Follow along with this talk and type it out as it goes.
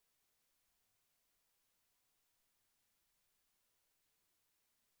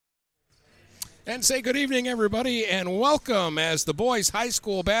And say good evening, everybody, and welcome as the boys' high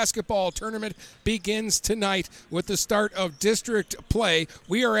school basketball tournament begins tonight with the start of district play.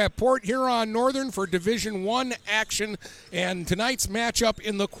 We are at Port Huron Northern for Division I action, and tonight's matchup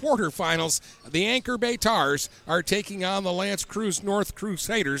in the quarterfinals, the Anchor Bay Tars are taking on the L'Anse Creuse North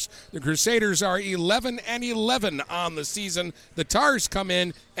Crusaders. The Crusaders are 11-11 on the season. The Tars come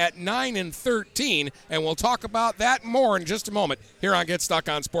in at 9-13, and we'll talk about that more in just a moment here on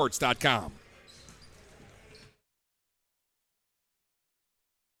GetStuckOnSports.com.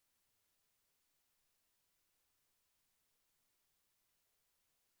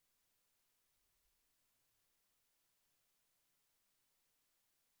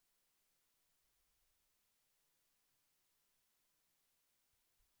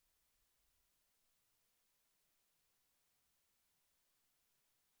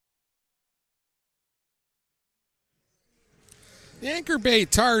 The Anchor Bay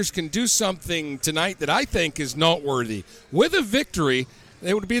Tars can do something tonight that I think is noteworthy. With a victory,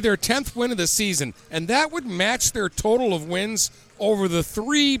 it would be their 10th win of the season, and that would match their total of wins over the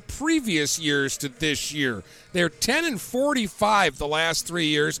 3 previous years to this year. They're 10-45 the last 3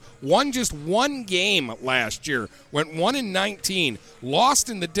 years, won just 1 game last year, went 1-19, lost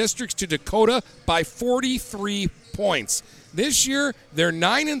in the districts to Dakota by 43 points. This year, they're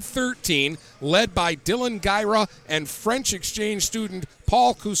 9-13, led by Dylan Gyra and French exchange student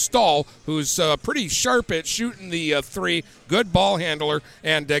Paul Coustal, who's pretty sharp at shooting the three, good ball handler,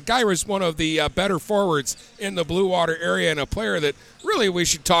 and Gyra's one of the better forwards in the Blue Water area and a player that really we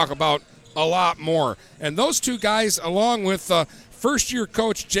should talk about a lot more. And those two guys, along with first-year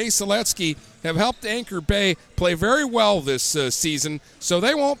coach Jay Seletsky, have helped Anchor Bay play very well this season, so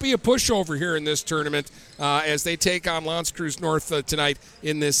they won't be a pushover here in this tournament as they take on L'Anse Creuse North tonight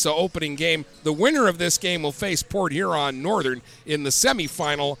in this opening game. The winner of this game will face Port Huron Northern in the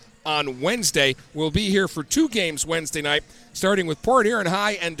semifinal on Wednesday. We'll be here for 2 games Wednesday night, starting with Port Huron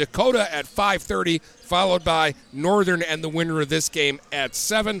High and Dakota at 5:30, followed by Northern and the winner of this game at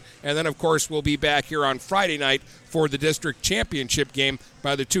 7. And then, of course, we'll be back here on Friday night for the district championship game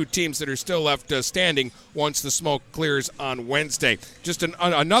by the 2 teams that are still left standing once the smoke clears on Wednesday. Just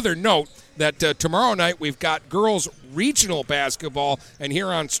another note that tomorrow night we've got girls regional basketball, and here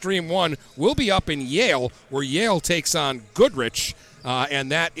on Stream 1 we'll be up in Yale where Yale takes on Goodrich. And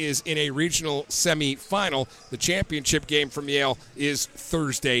that is in a regional semifinal. The championship game from Yale is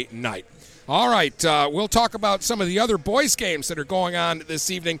Thursday night. All right, we'll talk about some of the other boys' games that are going on this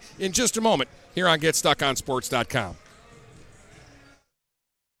evening in just a moment here on GetStuckOnSports.com.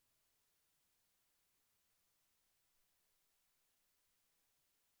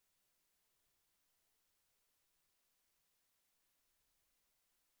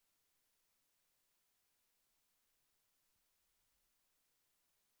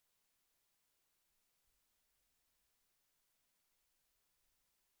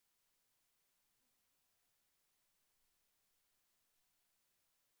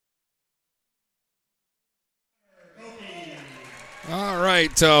 All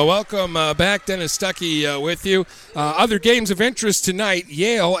right, welcome back. Dennis Stuckey with you. Other games of interest tonight,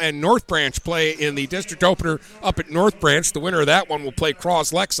 Yale and North Branch play in the district opener up at North Branch. The winner of that one will play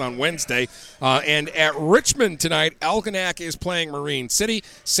Cross Lex on Wednesday. And at Richmond tonight, Algonac is playing Marine City.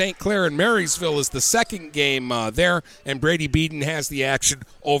 St. Clair and Marysville is the second game there, and Brady Beaton has the action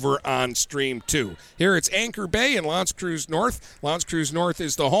over on Stream 2. Here it's Anchor Bay and L'Anse Creuse North. L'Anse Creuse North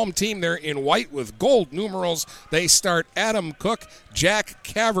is the home team. They're in white with gold numerals. They start Adam Cook, Jack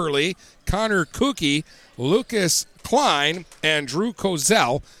Caverly, Connor Kookie, Lucas Klein, and Drew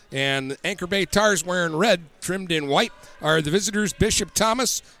Kozel. And Anchor Bay Tars wearing red, trimmed in white, are the visitors Bishop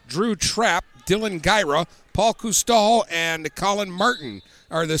Thomas, Drew Trapp, Dylan Gyra, Paul Coustal, and Colin Martin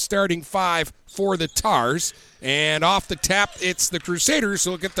are the starting 5 for the Tars. And off the tap, it's the Crusaders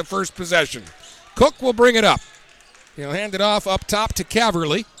who will get the first possession. Cook will bring it up. He'll hand it off up top to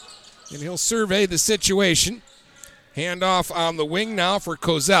Caverly, and he'll survey the situation. Hand off on the wing now for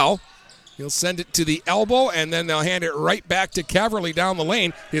Kozel. He'll send it to the elbow, and then they'll hand it right back to Caverly down the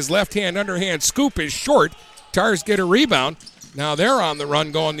lane. His left-hand underhand scoop is short. Tars get a rebound. Now they're on the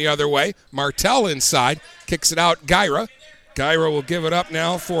run going the other way. Martell inside. Kicks it out Gyra. Gyra will give it up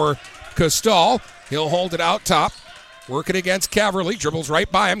now for Coustal. He'll hold it out top. Working against Caverly. Dribbles right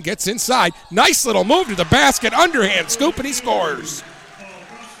by him. Gets inside. Nice little move to the basket. Underhand scoop, and he scores.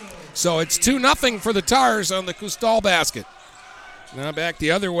 So it's 2-0 for the Tars on the Coustal basket. Now back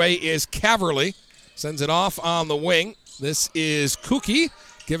the other way is Caverly. Sends it off on the wing. This is Kookie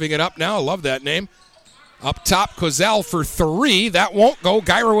giving it up now. I love that name. Up top, Kozel for 3. That won't go.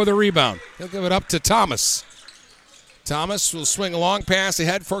 Gyra with a rebound. He'll give it up to Thomas. Thomas will swing a long pass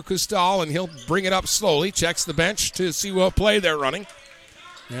ahead for Custal, and he'll bring it up slowly. Checks the bench to see what play they're running.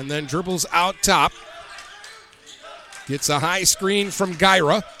 And then dribbles out top. Gets a high screen from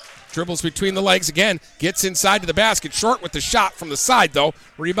Gyra. Dribbles between the legs again. Gets inside to the basket. Short with the shot from the side, though.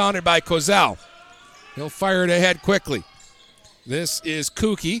 Rebounded by Kozel. He'll fire it ahead quickly. This is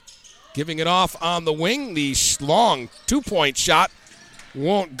Kuki giving it off on the wing. The long two-point shot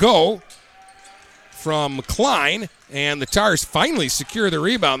won't go from Klein. And the Tars finally secure the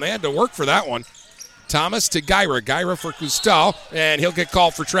rebound. They had to work for that one. Thomas to Gyra. Gyra for Custal, and he'll get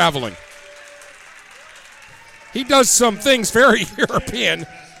called for traveling. He does some things very European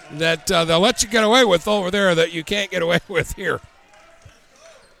that they'll let you get away with over there that you can't get away with here.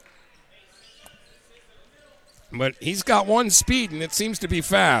 But he's got one speed, and it seems to be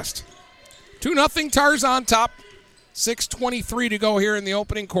fast. 2-0 Tars on top. 6:23 to go here in the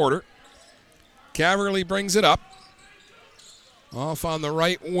opening quarter. Caverly brings it up. Off on the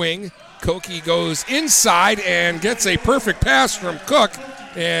right wing. Koki goes inside and gets a perfect pass from Cook.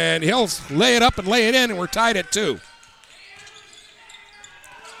 And he'll lay it up and lay it in, and we're tied at 2.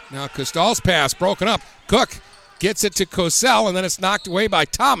 Now Custal's pass broken up. Cook gets it to Cosell, and then it's knocked away by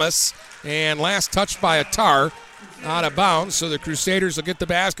Thomas. And last touched by a Tar out of bounds, so the Crusaders will get the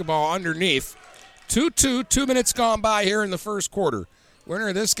basketball underneath. 2-2, 2 minutes gone by here in the first quarter. Winner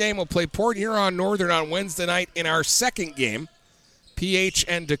of this game will play Port Huron Northern on Wednesday night in our second game. PH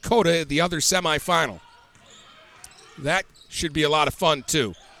and Dakota, the other semifinal. That should be a lot of fun,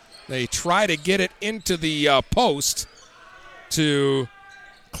 too. They try to get it into the post to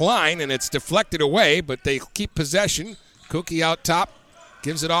Klein, and it's deflected away, but they keep possession. Cookie out top,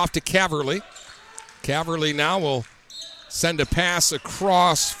 gives it off to Caverly. Caverly now will send a pass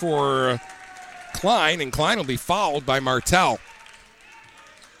across for Klein, and Klein will be fouled by Martell.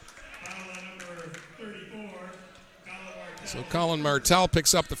 So Colin Martell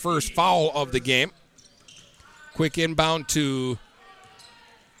picks up the first foul of the game. Quick inbound to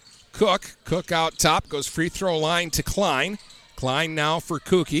Cook. Cook out top, goes free throw line to Klein. Klein now for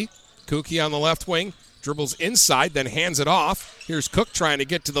Kuki. Kuki on the left wing, dribbles inside, then hands it off. Here's Cook trying to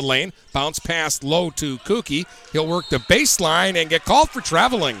get to the lane. Bounce pass low to Kuki. He'll work the baseline and get called for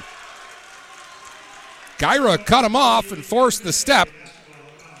traveling. Gyra cut him off and forced the step.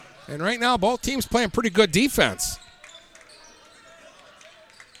 And right now, both teams playing pretty good defense.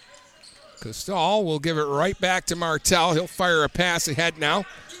 Costal will give it right back to Martell. He'll fire a pass ahead now.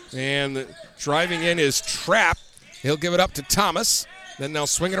 And driving in is Trapp. He'll give it up to Thomas. Then they'll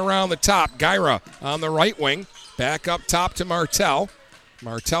swing it around the top. Gyra on the right wing. Back up top to Martell.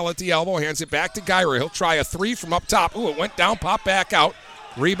 Martell at the elbow. Hands it back to Gyra. He'll try a three from up top. Ooh, it went down, popped back out.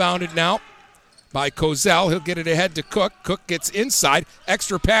 Rebounded now by Kozel. He'll get it ahead to Cook. Cook gets inside.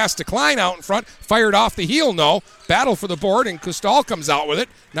 Extra pass to Klein out in front. Fired off the heel, no. Battle for the board, and Costal comes out with it.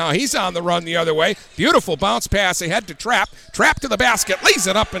 Now he's on the run the other way. Beautiful bounce pass ahead to Trapp. Trapp to the basket. Lays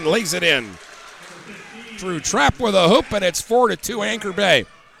it up and lays it in. Drew Trapp with a hoop, and it's 4-2 Anchor Bay.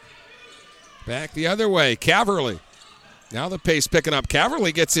 Back the other way. Caverly. Now the pace picking up.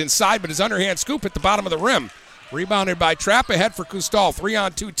 Caverly gets inside, but his underhand scoop at the bottom of the rim. Rebounded by Trapp ahead for Custal.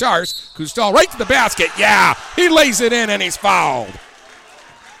 3-on-2 Tars. Custal right to the basket. Yeah, he lays it in and he's fouled.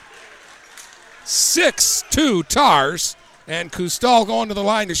 6-2 Tars. And Custal going to the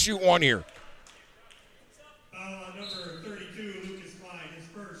line to shoot one here.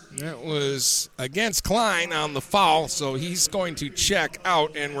 That was against Klein on the foul, so he's going to check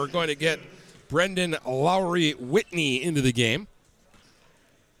out, and we're going to get Brendan Lowry Whitney into the game.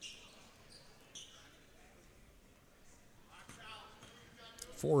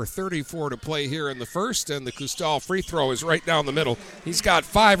 4:34 to play here in the first, and the Custal free throw is right down the middle. He's got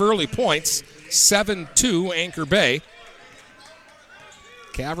 5 early points, 7-2 Anchor Bay.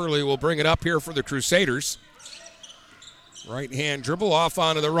 Caverly will bring it up here for the Crusaders. Right-hand dribble off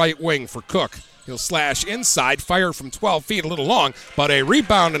onto the right wing for Cook. He'll slash inside, fire from 12 feet, a little long, but a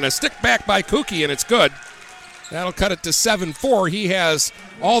rebound and a stick back by Kuki, and it's good. That'll cut it to 7-4. He has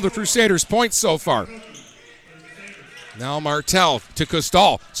all the Crusaders' points so far. Now Martell to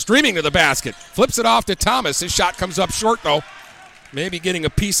Costal, streaming to the basket. Flips it off to Thomas. His shot comes up short, though. Maybe getting a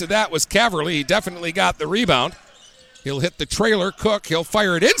piece of that was Caverly. He definitely got the rebound. He'll hit the trailer. Cook, he'll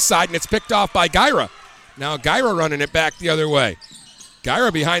fire it inside, and it's picked off by Gyra. Now Gyra running it back the other way.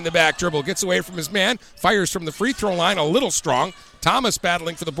 Gyra behind the back dribble, gets away from his man, fires from the free throw line, a little strong. Thomas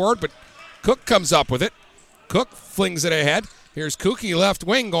battling for the board, but Cook comes up with it. Cook flings it ahead. Here's Kuki left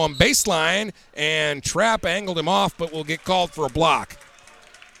wing going baseline, and Trapp angled him off, but will get called for a block.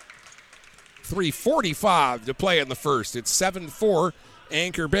 3:45 to play in the first. It's 7-4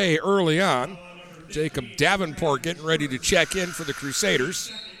 Anchor Bay early on. Jacob Davenport getting ready to check in for the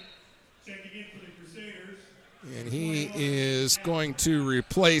Crusaders. And he is going to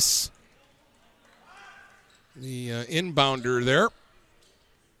replace the inbounder there.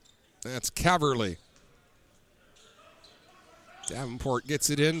 That's Caverly. Davenport gets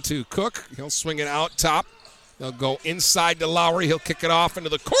it into Cook. He'll swing it out top. They'll go inside to Lowry. He'll kick it off into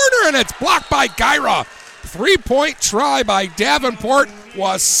the corner, and it's blocked by Gyra. 3-point try by Davenport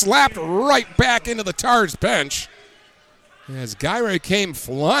was slapped right back into the Tars bench as Gyra came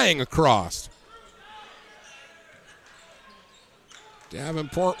flying across.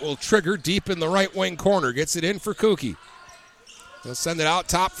 Davenport will trigger deep in the right wing corner. Gets it in for Kookie. He'll send it out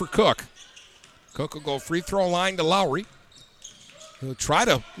top for Cook. Cook will go free throw line to Lowry. He'll try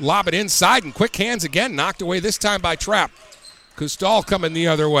to lob it inside, and quick hands again. Knocked away this time by Trapp. Kustal coming the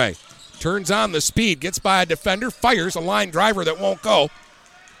other way. Turns on the speed, gets by a defender, fires a line driver that won't go.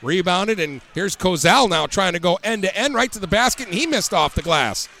 Rebounded, and here's Kozel now trying to go end-to-end right to the basket, and he missed off the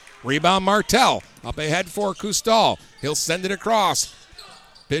glass. Rebound Martell. Up ahead for Kustal. He'll send it across.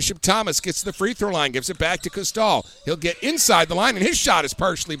 Bishop Thomas gets to the free throw line, gives it back to Kustal. He'll get inside the line, and his shot is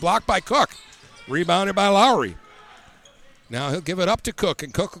partially blocked by Cook. Rebounded by Lowry. Now he'll give it up to Cook,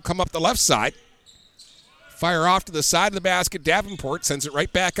 and Cook will come up the left side. Fire off to the side of the basket. Davenport sends it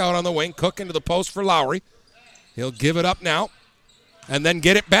right back out on the wing. Cook into the post for Lowry. He'll give it up now and then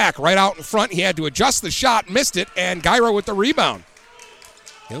get it back right out in front. He had to adjust the shot, missed it, and Gyro with the rebound.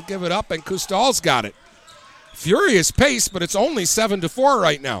 He'll give it up, and Kustal's got it. Furious pace, but it's only 7-4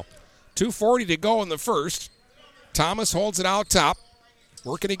 right now. 2:40 to go in the first. Thomas holds it out top,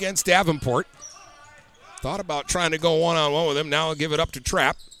 working against Davenport. Thought about trying to go one-on-one with him. Now he'll give it up to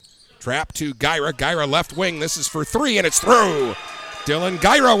Trapp. Trapp to Gyra. Gyra left wing. This is for three, and it's through. Dylan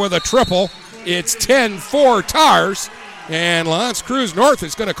Gyra with a triple. It's 10-4 Tars, and L'Anse Creuse North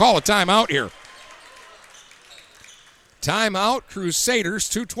is going to call a timeout here. Timeout, Crusaders,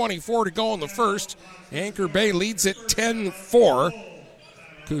 2:24 to go in the first. Anchor Bay leads it 10-4.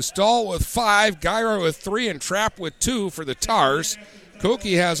 Kustal with 5, Gyra with 3, and Trapp with 2 for the Tars.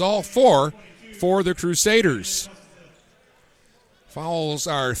 Koki has all 4 for the Crusaders. Fouls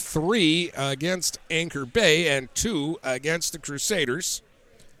are 3 against Anchor Bay and 2 against the Crusaders.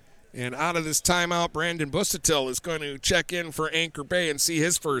 And out of this timeout, Brandon Busatil is going to check in for Anchor Bay and see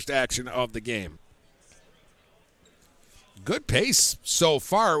his first action of the game. Good pace so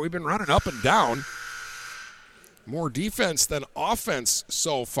far. We've been running up and down. More defense than offense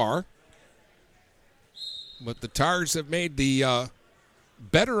so far. But the Tars have made the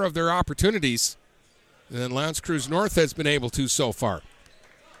better of their opportunities than L'Anse Creuse North has been able to so far.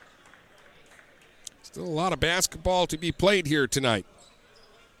 Still a lot of basketball to be played here tonight.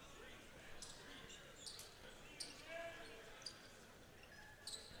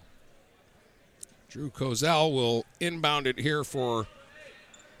 Drew Kozel will inbound it here for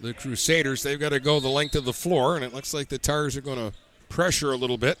the Crusaders. They've got to go the length of the floor, and it looks like the Tars are going to pressure a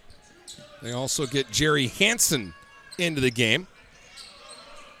little bit. They also get Jerry Hansen into the game.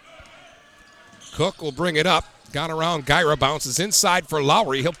 Cook will bring it up. Got around Gyra, bounces inside for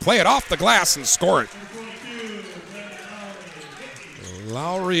Lowry. He'll play it off the glass and score it.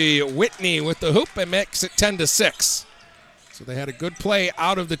 Lowry Whitney with the hoop and makes it 10-6. So they had a good play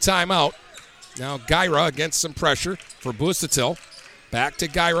out of the timeout. Now Gyra against some pressure for Busatil. Back to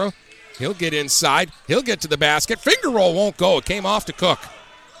Gyra. He'll get inside. He'll get to the basket. Finger roll won't go. It came off to Cook.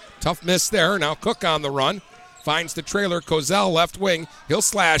 Tough miss there. Now Cook on the run. Finds the trailer. Kozel left wing. He'll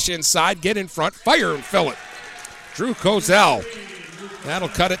slash inside, get in front, fire and fill it. Drew Kozel. That'll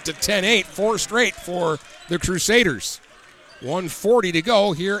cut it to 10-8. 4 straight for the Crusaders. 1:40 to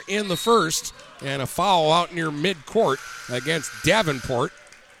go here in the first. And a foul out near midcourt against Davenport.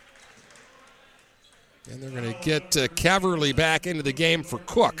 And they're going to get Caverly back into the game for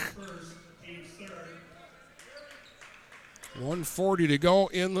Cook. 1:40 to go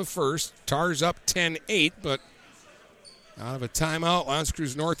in the first. Tars up 10-8, but out of a timeout, L'Anse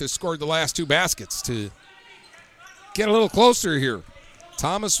Creuse North has scored the last 2 baskets to get a little closer here.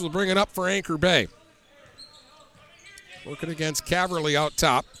 Thomas will bring it up for Anchor Bay. Working against Caverly out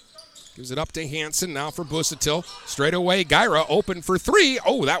top. Gives it up to Hansen now for Busatil. Straight away, Gyra open for 3.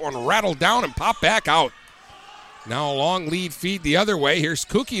 Oh, that one rattled down and popped back out. Now a long lead feed the other way. Here's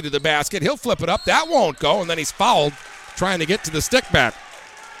Kookie to the basket. He'll flip it up. That won't go, and then he's fouled trying to get to the stick back.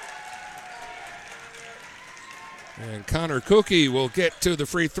 And Connor Kookie will get to the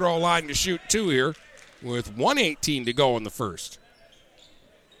free throw line to shoot 2 here with 1:18 to go in the first.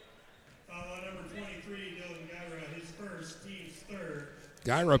 Number 23, Dylan Gyra, his first, team's third.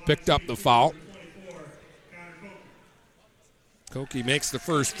 Gyra picked up the foul. Koki makes the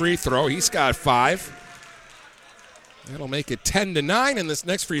first free throw. He's got 5. That'll make it 10-9, and this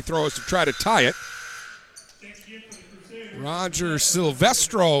next free throw is to try to tie it. Roger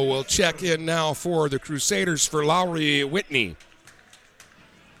Silvestro will check in now for the Crusaders for Lowry Whitney.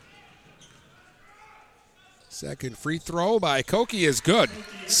 Second free throw by Koki is good.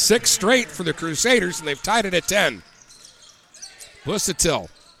 6 straight for the Crusaders, and they've tied it at 10. Busatil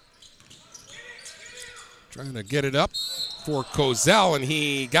trying to get it up for Kozel, and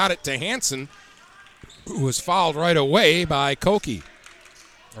he got it to Hansen, who was fouled right away by Koki.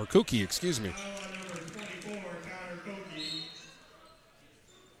 Or Kuki, excuse me.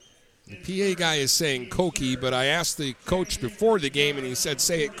 The PA guy is saying Koki, but I asked the coach before the game, and he said,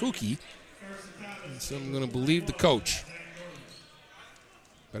 say it Kuki. So I'm going to believe the coach.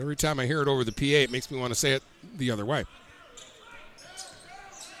 But every time I hear it over the PA, it makes me want to say it the other way.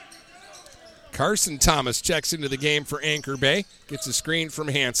 Carson Thomas checks into the game for Anchor Bay. Gets a screen from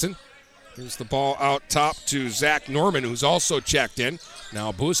Hansen. Gives the ball out top to Zach Norman, who's also checked in.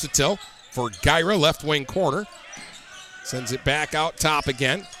 Now Busatil for Gyra, left wing corner. Sends it back out top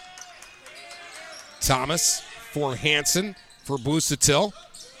again. Thomas for Hansen for Busatil.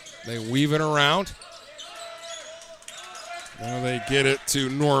 They weave it around. Now they get it to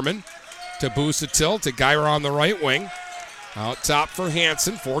Norman, to Busatil, to Gyra on the right wing. Out top for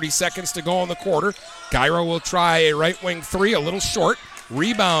Hansen, 40 seconds to go in the quarter. Gyra will try a right wing 3, a little short.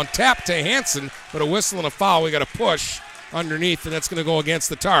 Rebound, tap to Hansen, but a whistle and a foul. We got a push underneath, and that's going to go against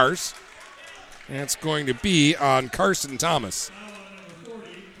the Tars. That's going to be on Carson Thomas.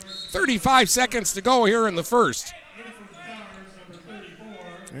 35 seconds to go here in the first.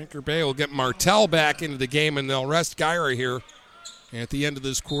 Anchor Bay will get Martell back into the game, and they'll rest Gyra here at the end of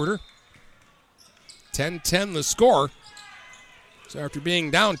this quarter. 10-10 the score. So after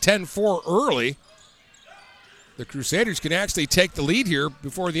being down 10-4 early, the Crusaders can actually take the lead here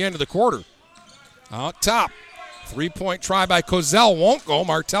before the end of the quarter. Out top, 3-point try by Kozel won't go.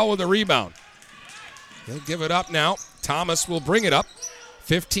 Martell with a rebound. They'll give it up now. Thomas will bring it up.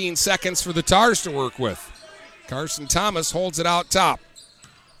 15 seconds for the Tars to work with. Carson Thomas holds it out top.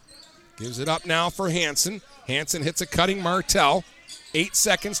 Gives it up now for Hansen. Hansen hits a cutting Martell. 8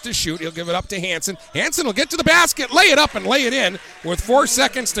 seconds to shoot. He'll give it up to Hansen. Hansen will get to the basket, lay it up, and lay it in with 4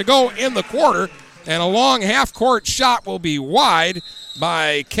 seconds to go in the quarter. And a long half-court shot will be wide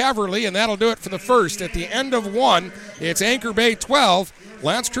by Caverly, and that'll do it for the first. At the end of 1, it's Anchor Bay 12,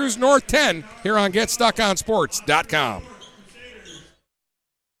 L'Anse Creuse North 10 here on GetStuckOnSports.com.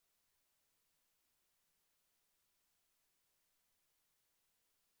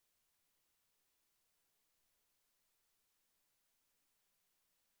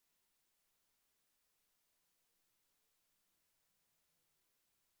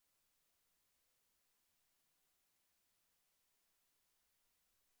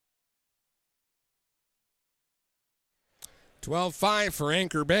 (12-5) for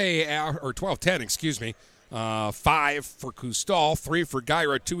Anchor Bay, or 12-10, excuse me. 5 for Kustal, 3 for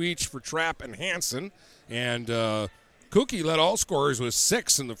Gyra, 2 each for Trapp and Hansen. And Kuki led all scorers with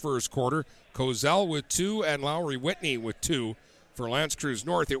 6 in the first quarter. Kozel with 2 and Lowry Whitney with 2 for L'Anse Creuse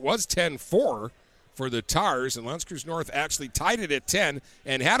North. It was 10-4 for the Tars, and L'Anse Creuse North actually tied it at 10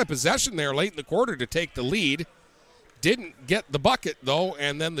 and had a possession there late in the quarter to take the lead. Didn't get the bucket, though,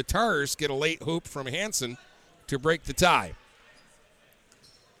 and then the Tars get a late hoop from Hansen to break the tie.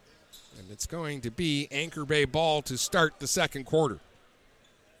 And it's going to be Anchor Bay ball to start the second quarter.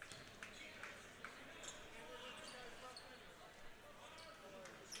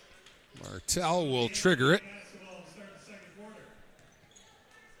 Martell will trigger it.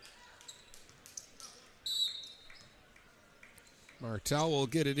 Martell will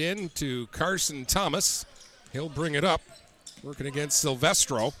get it in to Carson Thomas. He'll bring it up, working against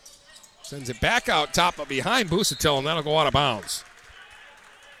Silvestro. Sends it back out top, but behind Busatil, and that'll go out of bounds.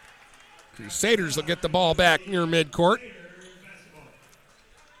 Crusaders will get the ball back near midcourt.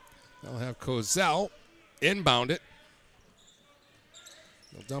 They'll have Kozel inbound it.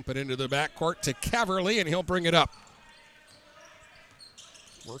 They'll dump it into the backcourt to Caverly, and he'll bring it up.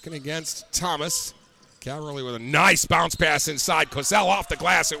 Working against Thomas. Caverly with a nice bounce pass inside. Kozel off the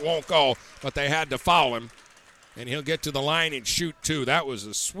glass. It won't go, but they had to foul him. And he'll get to the line and shoot 2. That was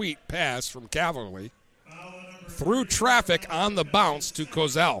a sweet pass from Caverly. Through traffic on the bounce to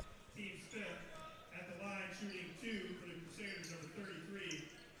Kozel.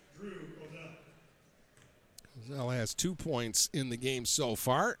 Kozel has 2 points in the game so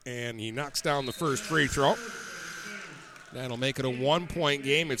far, and he knocks down the first free throw. That'll make it a 1-point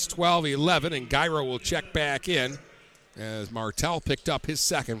game. It's 12-11, and Gyra will check back in as Martell picked up his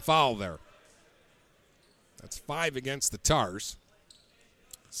second foul there. That's 5 against the Tars.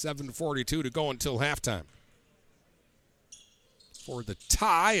 7:42 to go until halftime. For the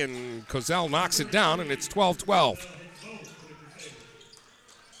tie, and Cozell knocks it down, and it's 12-12.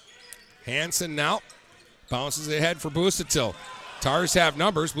 Hansen now bounces ahead for Busatil. Tars have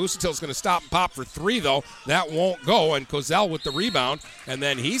numbers. Busatil's going to stop and pop for three, though. That won't go, and Cozell with the rebound, and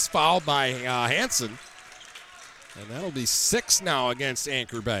then he's fouled by Hansen. And that'll be 6 now against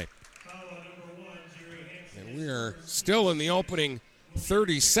Anchor Bay. And we are still in the opening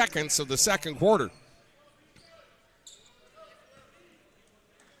 30 seconds of the second quarter.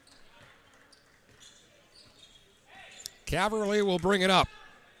 Cavalry will bring it up.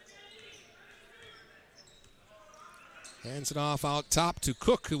 Hands it off out top to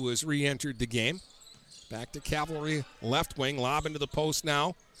Cook, who has re-entered the game. Back to Cavalry, left wing, lob into the post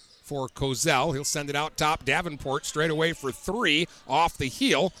now for Cozell. He'll send it out top. Davenport straight away for three, off the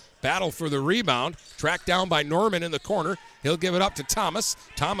heel. Battle for the rebound. Tracked down by Norman in the corner. He'll give it up to Thomas.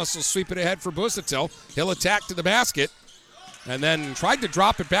 Thomas will sweep it ahead for Busatil. He'll attack to the basket. And then tried to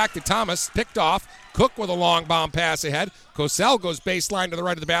drop it back to Thomas. Picked off. Cook with a long bomb pass ahead. Cozell goes baseline to the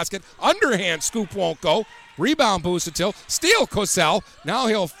right of the basket. Underhand scoop won't go. Rebound Busatil. Steal Cozell. Now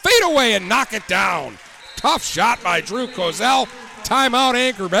he'll fade away and knock it down. Tough shot by Drew Cozell. Timeout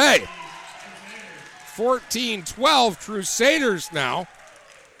Anchor Bay. 14-12 Crusaders now,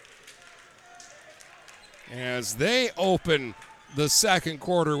 as they open the second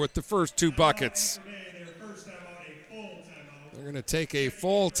quarter with the first two buckets. They're going to take a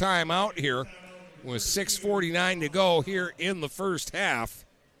full timeout here with 6:49 to go here in the first half.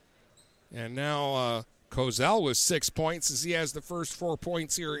 And now Cozell with 6 points as he has the first 4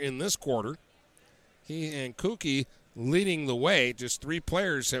 points here in this quarter. He and Kuki leading the way. Just 3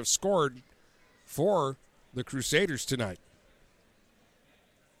 players have scored for the Crusaders tonight.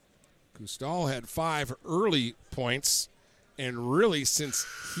 Kustal had 5 early points, and really since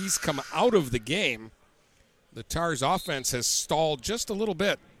he's come out of the game, the Tars offense has stalled just a little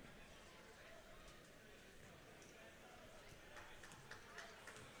bit.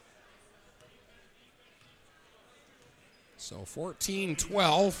 So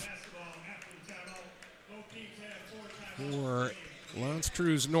 14-12 for L'Anse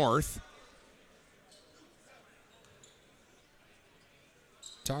Creuse North.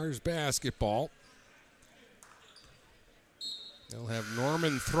 Tars basketball. They'll have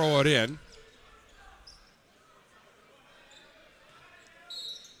Norman throw it in.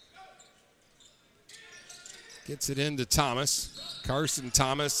 Gets it into Thomas. Carson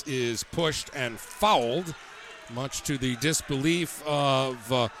Thomas is pushed and fouled, much to the disbelief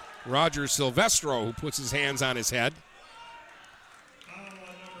of Roger Silvestro, who puts his hands on his head.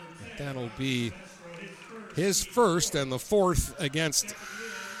 That'll be his first and the fourth against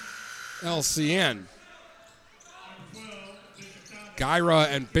LCN. Gyra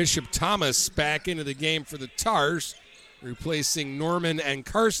and Bishop Thomas back into the game for the Tars, replacing Norman and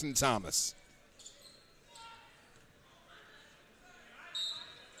Carson Thomas.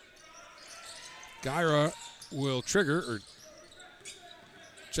 Gyra will trigger, or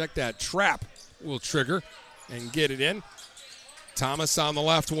check that, trap will trigger and get it in. Thomas on the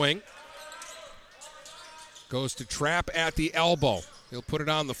left wing. Goes to trap at the elbow. He'll put it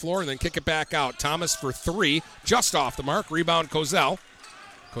on the floor and then kick it back out. Thomas for 3, just off the mark. Rebound Cozell.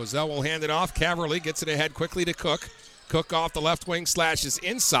 Cozell will hand it off. Caverly gets it ahead quickly to Cook. Cook off the left wing, slashes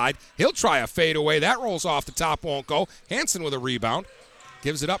inside. He'll try a fadeaway. That rolls off the top, won't go. Hansen with a rebound.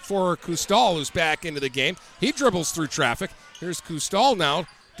 Gives it up for Kustal, who's back into the game. He dribbles through traffic. Here's Kustal now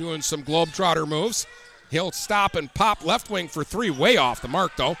doing some Globetrotter moves. He'll stop and pop left wing for 3, way off the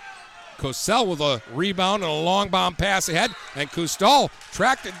mark, though. Cozell with a rebound and a long bomb pass ahead, and Kustal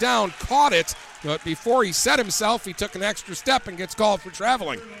tracked it down, caught it, but before he set himself, he took an extra step and gets called for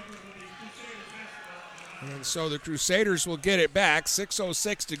traveling. And so the Crusaders will get it back.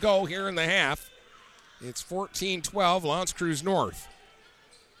 6:06 to go here in the half. It's 14-12, L'Anse Creuse North.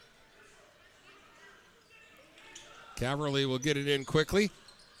 Caverly will get it in quickly.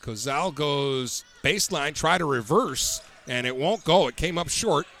 Cozell goes baseline, try to reverse, and it won't go. It came up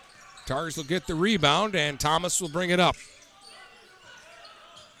short. Tars will get the rebound, and Thomas will bring it up.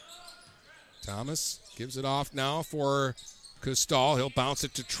 Thomas gives it off now for Kustal. He'll bounce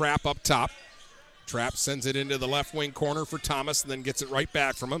it to Trapp up top. Trapp sends it into the left wing corner for Thomas and then gets it right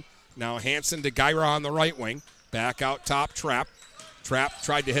back from him. Now Hansen to Gyra on the right wing. Back out top, Trapp. Trapp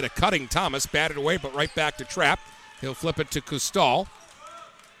tried to hit a cutting Thomas, batted away, but right back to Trapp. He'll flip it to Kustal.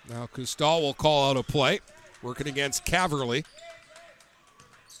 Now Kustal will call out a play, working against Caverly.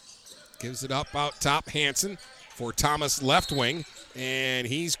 Gives it up out top, Hansen for Thomas left wing, and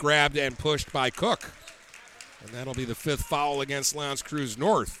he's grabbed and pushed by Cook. And that'll be the 5th foul against L'Anse Creuse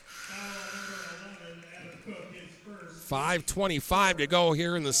North. 5:25 to go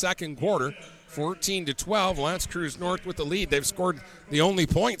here in the second quarter. 14-12, L'Anse Creuse North with the lead. They've scored the only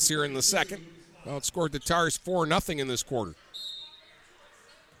points here in the second. Outscored the Tars 4-0 in this quarter.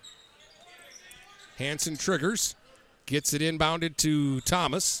 Hansen triggers, gets it inbounded to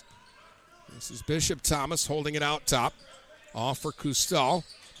Thomas. This is Bishop Thomas holding it out top. Off for Coustal.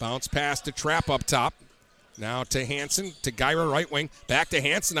 Bounce pass to Trapp up top. Now to Hansen, to Gyra right wing. Back to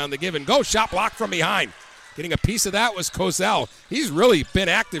Hansen on the give and go. Shot blocked from behind. Getting a piece of that was Cosell. He's really been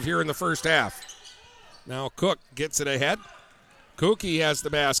active here in the first half. Now Cook gets it ahead. Kookie has the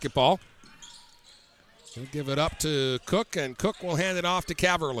basketball. He'll give it up to Cook, and Cook will hand it off to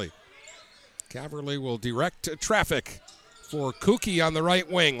Caverly. Caverly will direct traffic for Kookie on the right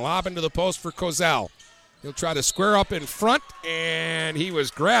wing. Lob into the post for Cosell. He'll try to square up in front, and he was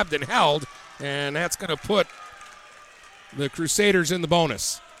grabbed and held, and that's going to put the Crusaders in the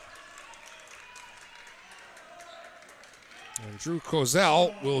bonus. And Drew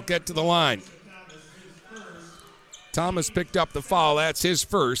Cosell will get to the line. Thomas picked up the foul. That's his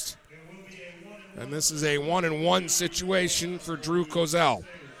first. And this is a 1-and-1 situation for Drew Cosell.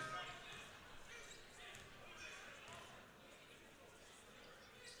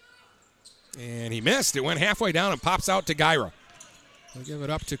 And he missed. It went halfway down and pops out to Gyra. He'll give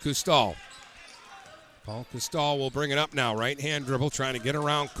it up to Coustal. Paul Coustal will bring it up now. Right-hand dribble, trying to get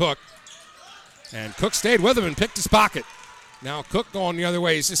around Cook. And Cook stayed with him and picked his pocket. Now Cook going the other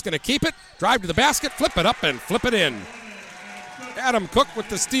way. He's just going to keep it, drive to the basket, flip it up, and flip it in. Adam Cook with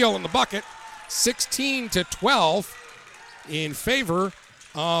the steal in the bucket. 16-12 in favor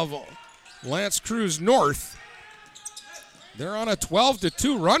of L'Anse Creuse North. They're on a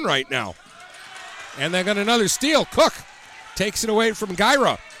 12-2 run right now. And they got another steal. Cook takes it away from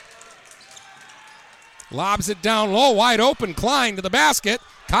Gyra. Lobs it down low, wide open. Klein to the basket.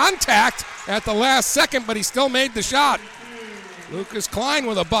 Contact at the last second, but he still made the shot. Lucas Klein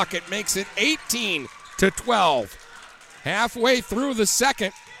with a bucket makes it 18-12. Halfway through the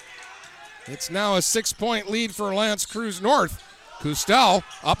second, it's now a 6-point lead for L'Anse Creuse North. Coustal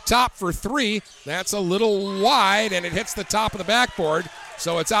up top for 3. That's a little wide, and it hits the top of the backboard,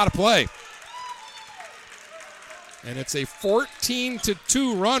 so it's out of play. And it's a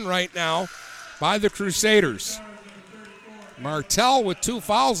 14-2 run right now by the Crusaders. Martell with 2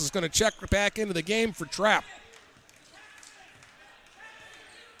 fouls is going to check back into the game for Trapp.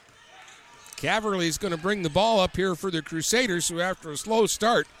 Caverly's going to bring the ball up here for the Crusaders, who after a slow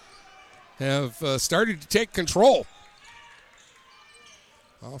start have started to take control.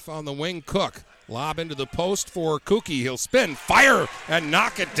 Off on the wing, Cook. Lob into the post for Kookie. He'll spin, fire, and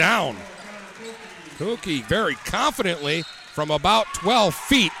knock it down. Kookie very confidently from about 12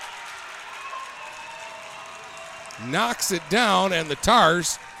 feet knocks it down, and the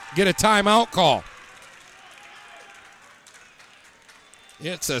Tars get a timeout call.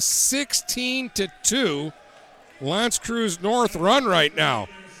 It's a 16-2 L'Anse Creuse North run right now.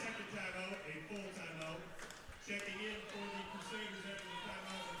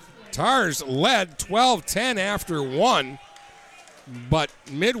 Tars led 12-10 after 1, but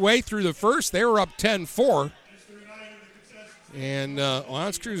midway through the first, they were up 10-4. And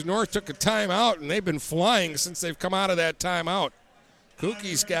L'Anse Creuse North took a timeout, and they've been flying since they've come out of that timeout.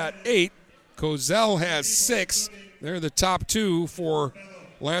 Kookie's got 8. Cosell has 6. They're the top 2 for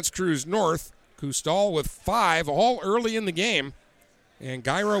L'Anse Creuse North. Coustal with 5, all early in the game. And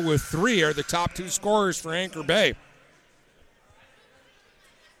Gyra with 3 are the top 2 scorers for Anchor Bay.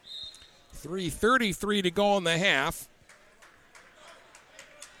 3:33 to go in the half.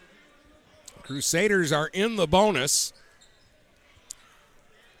 Crusaders are in the bonus.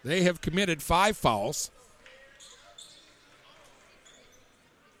 They have committed 5 fouls.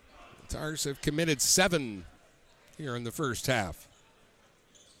 The Tars have committed 7 here in the first half.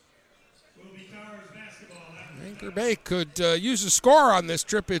 Anchor Bay could use a score on this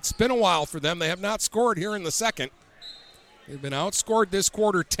trip. It's been a while for them. They have not scored here in the second. They've been outscored this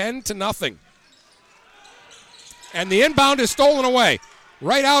quarter 10-0. And the inbound is stolen away.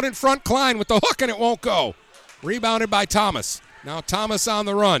 Right out in front, Klein with the hook, and it won't go. Rebounded by Thomas. Now Thomas on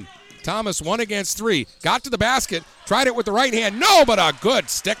the run. Thomas 1 against 3. Got to the basket. Tried it with the right hand. No, but a good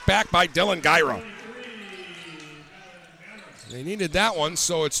stick back by Dylan Gyra. They needed that one,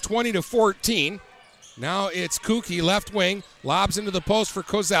 so it's 20-14. Now it's Kookie, left wing. Lobs into the post for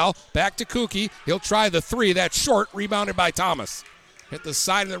Cosell. Back to Kookie. He'll try the 3. That's short. Rebounded by Thomas. Hit the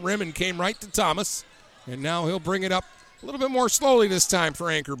side of the rim and came right to Thomas. And now he'll bring it up a little bit more slowly this time for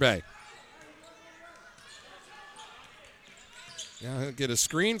Anchor Bay. Now he'll get a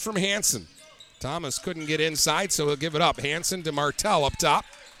screen from Hansen. Thomas couldn't get inside, so he'll give it up. Hansen to Martell up top.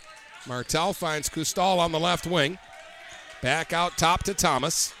 Martell finds Kustal on the left wing. Back out top to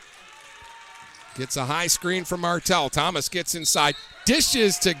Thomas. Gets a high screen from Martell. Thomas gets inside.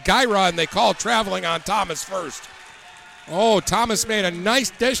 Dishes to Gyra, and they call traveling on Thomas first. Oh, Thomas made a nice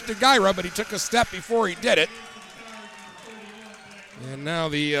dish to Gyra, but he took a step before he did it. And now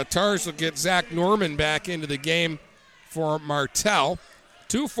the Tars will get Zach Norman back into the game for Martell.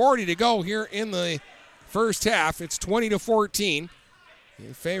 2:40 to go here in the first half. It's 20-14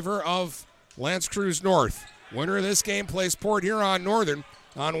 in favor of L'Anse Creuse North. Winner of this game plays Port Huron Northern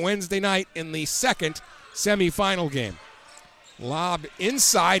on Wednesday night in the second semifinal game. Lob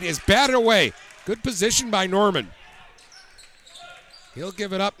inside is batted away. Good position by Norman. He'll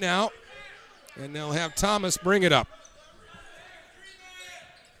give it up now, and they'll have Thomas bring it up.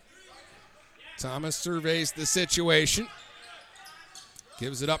 Thomas surveys the situation.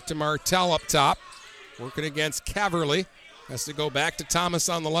 Gives it up to Martell up top. Working against Caverly. Has to go back to Thomas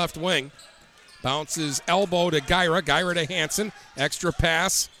on the left wing. Bounces elbow to Gyra. Gyra to Hansen. Extra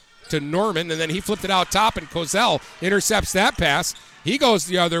pass to Norman, and then he flipped it out top, and Kozel intercepts that pass. He goes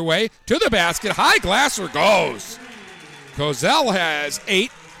the other way to the basket. High Glasser goes. Kozel has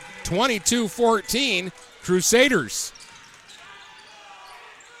 8. 22-14 Crusaders.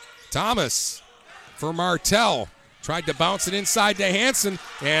 Thomas for Martell. Tried to bounce it inside to Hansen,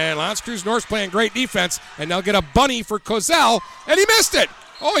 and L'Anse Creuse North's playing great defense, and they'll get a bunny for Kozel, and he missed it.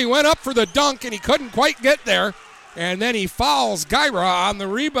 Oh, he went up for the dunk, and he couldn't quite get there, and then he fouls Gyra on the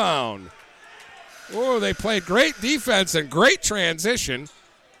rebound. Oh, they played great defense and great transition,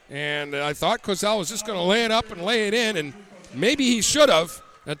 and I thought Kozel was just going to lay it up and lay it in, and maybe he should have.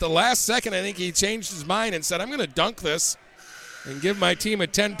 At the last second, I think he changed his mind and said, I'm going to dunk this and give my team a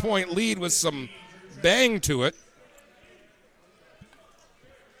 10-point lead with some bang to it.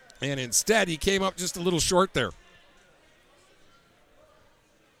 And instead, he came up just a little short there.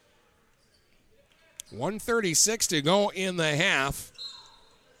 1:36 to go in the half.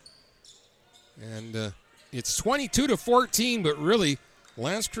 And it's 22-14, but really,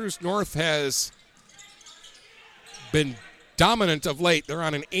 L'Anse Creuse North has been dominant of late. They're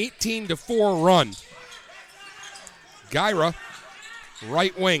on an 18-4 run. Gyra,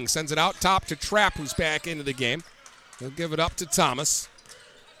 right wing, sends it out top to Trapp, who's back into the game. He'll give it up to Thomas.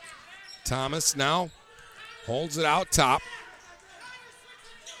 Thomas now holds it out top.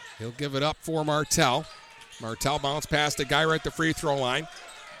 He'll give it up for Martell. Martell bounce pass to Gyra at the free throw line.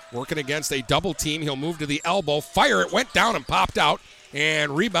 Working against a double team. He'll move to the elbow. Fire it, went down and popped out.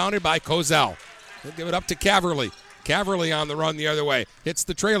 And rebounded by Kozel. He'll give it up to Caverly. Caverly on the run the other way. Hits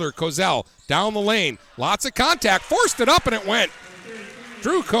the trailer. Kozel down the lane. Lots of contact. Forced it up and it went.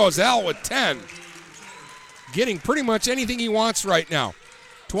 Drew Kozel with 10. Getting pretty much anything he wants right now.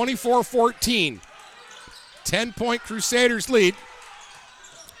 24-14. 10-point Crusaders lead.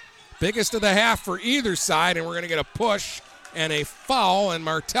 Biggest of the half for either side, and we're going to get a push and a foul, and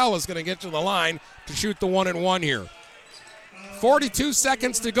Martell is going to get to the line to shoot the 1-and-1 here. 42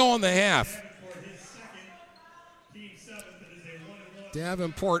 seconds to go in the half.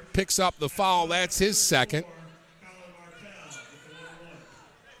 Davenport picks up the foul. That's his second.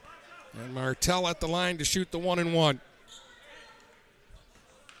 And Martell at the line to shoot the 1-and-1.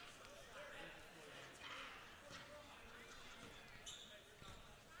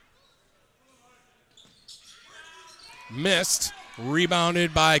 Missed.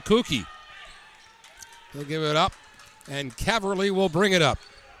 Rebounded by Kuki. He'll give it up, and Caverly will bring it up.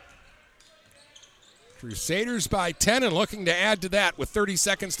 Crusaders by 10 and looking to add to that with 30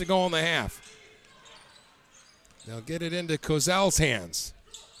 seconds to go in the half. They'll get it into Kozel's hands.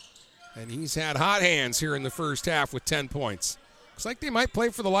 And he's had hot hands here in the first half with 10 points. Looks like they might play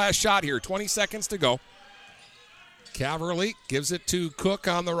for the last shot here. 20 seconds to go. Caverly gives it to Cook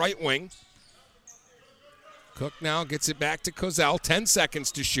on the right wing. Cook now gets it back to Kozel. 10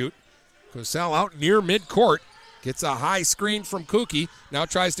 seconds to shoot. Kozel out near midcourt. Gets a high screen from Kuki. Now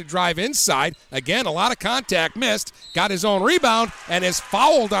tries to drive inside. Again, a lot of contact missed. Got his own rebound and is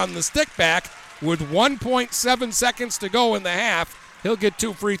fouled on the stick back with 1.7 seconds to go in the half. He'll get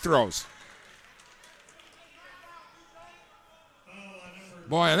 2 free throws.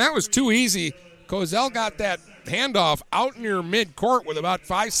 Boy, and that was too easy. Kozel got that handoff out near midcourt with about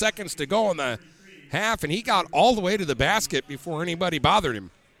 5 seconds to go in the half, and he got all the way to the basket before anybody bothered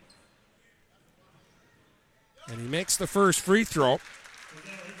him. And he makes the first free throw.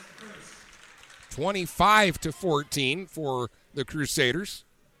 25-14 for the Crusaders.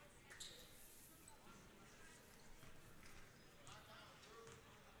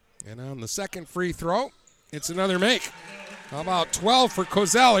 And on the second free throw, it's another make. How about 12 for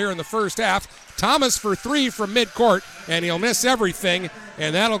Kozel here in the first half? Thomas for three from midcourt, and he'll miss everything,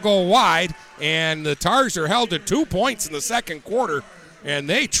 and that'll go wide. And the Tars are held to 2 points in the second quarter, and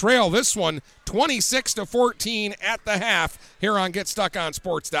they trail this one 26-14 at the half here on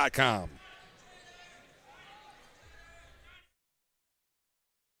GetStuckOnSports.com.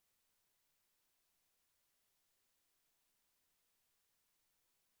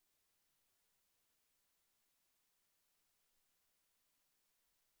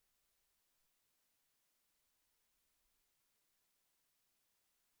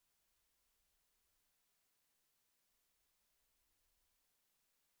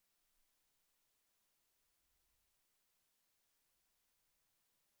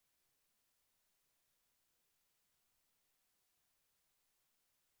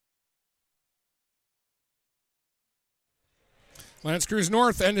 L'Anse Creuse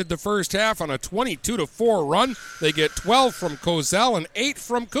North ended the first half on a 22-4 run. They get 12 from Kozel and 8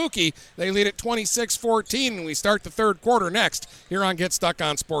 from Kookie. They lead at 26-14, and we start the third quarter next here on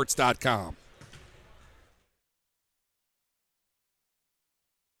GetStuckOnSports.com.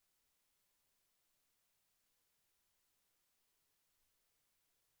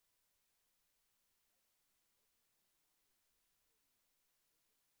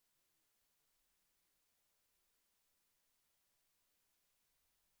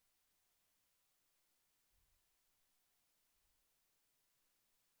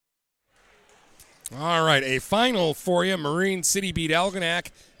 All right, a final for you. Marine City beat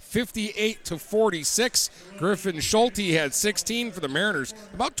Algonac 58-46. Griffin Schulte had 16 for the Mariners,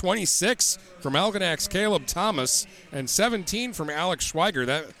 about 26 from Algonac's Caleb Thomas, and 17 from Alex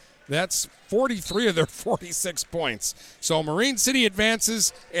Schweiger. That's 43 of their 46 points. So Marine City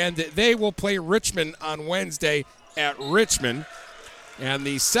advances, and they will play Richmond on Wednesday at Richmond. And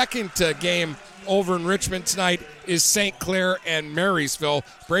the second game over in Richmond tonight is St. Clair and Marysville.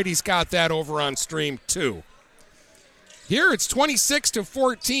 Brady's got that over on Stream 2. Here it's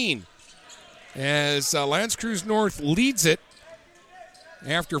 26-14 as L'Anse Creuse North leads it.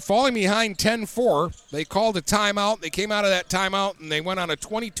 After falling behind 10-4, they called a timeout. They came out of that timeout, and they went on a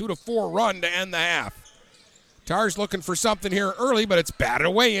 22-4 run to end the half. Tars looking for something here early, but it's batted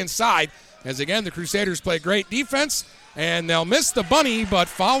away inside. As again, the Crusaders play great defense, and they'll miss the bunny, but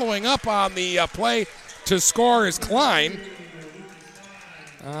following up on the play to score is Klein.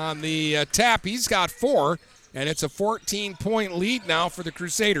 On the tap, he's got 4, and it's a 14-point lead now for the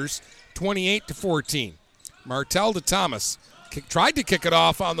Crusaders, 28-14. Martell to Thomas. Tried to kick it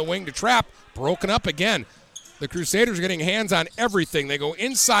off on the wing to Trapp, broken up again. The Crusaders are getting hands on everything. They go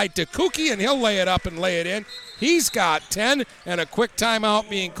inside to Kookie, and he'll lay it up and lay it in. He's got 10, and a quick timeout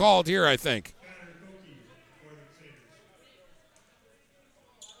being called here, I think.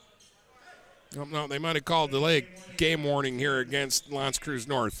 No, they might have called delay game warning here against L'Anse Creuse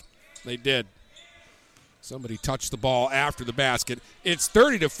North. They did. Somebody touched the ball after the basket. It's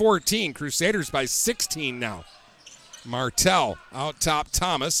 30-14. Crusaders by 16 now. Martell out top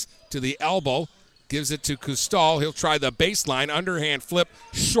Thomas to the elbow. Gives it to Custal. He'll try the baseline. Underhand flip.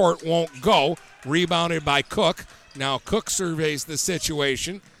 Short won't go. Rebounded by Cook. Now Cook surveys the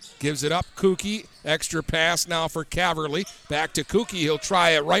situation. Gives it up. Kookie. Extra pass now for Caverly. Back to Kookie. He'll try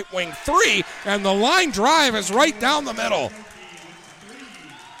a right wing 3. And the line drive is right down the middle.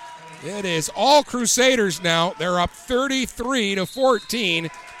 It is all Crusaders now. They're up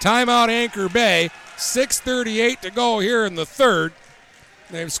 33-14. Timeout Anchor Bay. 6:38 to go here in the third.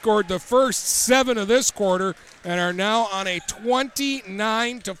 They've scored the first 7 of this quarter and are now on a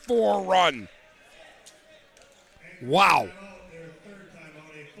 29-4 run. Wow. Their third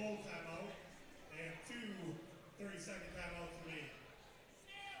timeout, a full timeout. They have 2 30-second timeouts remaining.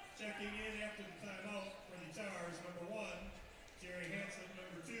 Checking in after the timeout for the Tars, number 1, Jerry Hansen,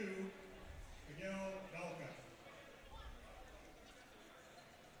 number 2, Miguel Valka.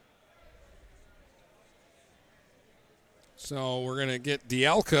 So we're going to get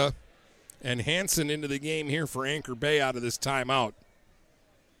Dielka and Hansen into the game here for Anchor Bay out of this timeout.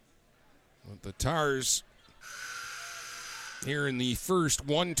 But the Tars here in the first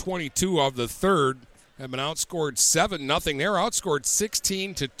 122 of the third have been outscored 7-0. They're outscored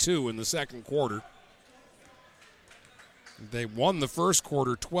 16-2 in the second quarter. They won the first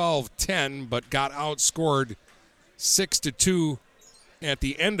quarter 12-10, but got outscored 6-2 at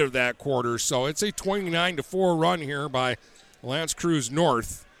the end of that quarter. So it's a 29-4 run here by L'Anse Creuse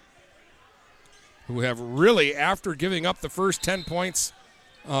North, who have really, after giving up the first 10 points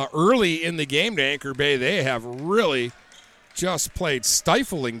early in the game to Anchor Bay, they have really just played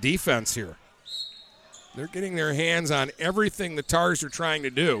stifling defense here. They're getting their hands on everything the Tars are trying to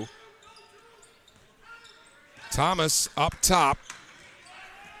do. Thomas up top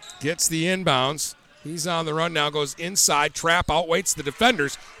gets the inbounds. He's on the run now, goes inside. Trapp outweights the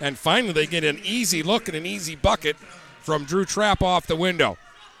defenders, and finally they get an easy look and an easy bucket from Drew Trapp off the window.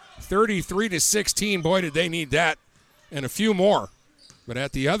 33-16. Boy, did they need that and a few more. But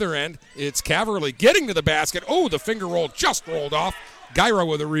at the other end, it's Caverly getting to the basket. Oh, the finger roll just rolled off. Gyra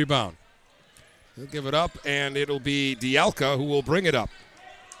with a rebound. He'll give it up, and it'll be Dielka who will bring it up.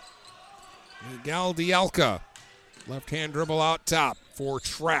 Miguel Dielka. Left-hand dribble out top for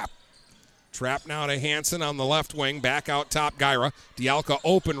Trapp. Trapp now to Hansen on the left wing. Back out top, Gyra. Dielka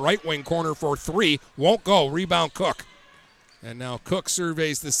open right wing corner for three. Won't go. Rebound Cook. And now Cook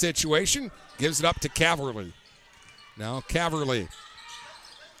surveys the situation. Gives it up to Caverly. Now Caverly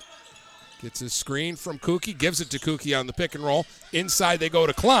gets his screen from Kuki. Gives it to Kuki on the pick and roll. Inside they go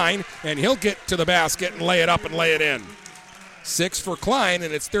to Klein. And he'll get to the basket and lay it up and lay it in. 6 for Klein,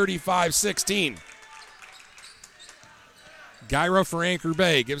 and it's 35-16. Gyra for Anchor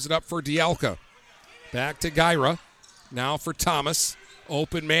Bay. Gives it up for Dielka. Back to Gyra. Now for Thomas.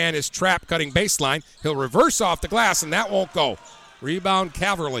 Open man is Trapp cutting baseline. He'll reverse off the glass, and that won't go. Rebound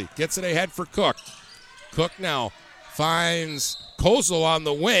Caverly. Gets it ahead for Cook. Cook now finds Kozel on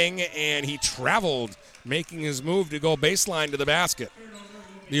the wing, and he traveled, making his move to go baseline to the basket.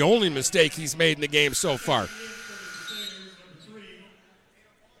 The only mistake he's made in the game so far.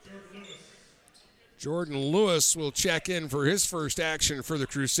 Jordan Lewis will check in for his first action for the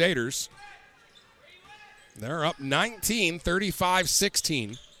Crusaders. They're up 19,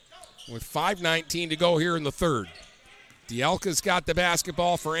 35-16, with 5:19 to go here in the third. Dielka's got the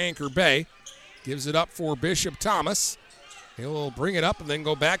basketball for Anchor Bay. Gives it up for Bishop Thomas. He'll bring it up and then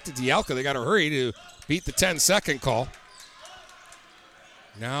go back to Dielka. They got to hurry to beat the 10-second call.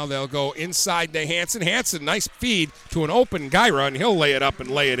 Now they'll go inside to Hansen. Hansen, nice feed to an open Gyra, and he'll lay it up and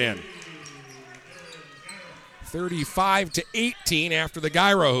lay it in. 35-18 after the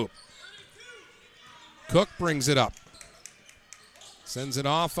Gyra hoop. Cook brings it up. Sends it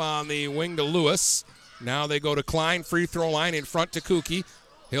off on the wing to Lewis. Now they go to Klein, free throw line in front to Kuki.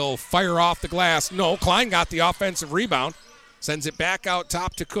 He'll fire off the glass. No, Klein got the offensive rebound. Sends it back out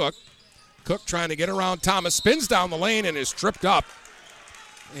top to Cook. Cook trying to get around Thomas. Spins down the lane and is tripped up.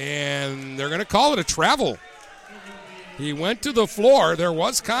 And they're going to call it a travel. He went to the floor. There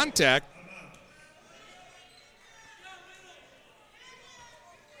was contact.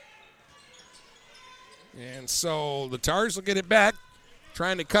 And so the Tars will get it back,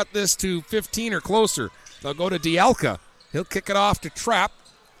 trying to cut this to 15 or closer. They'll go to Dielka. He'll kick it off to Trapp.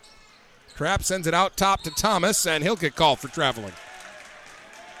 Trapp sends it out top to Thomas, and he'll get called for traveling.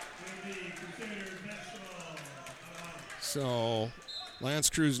 So Lance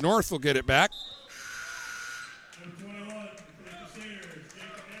Cruz North will get it back.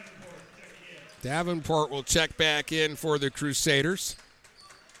 Davenport will check back in for the Crusaders.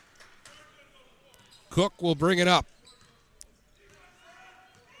 Cook will bring it up.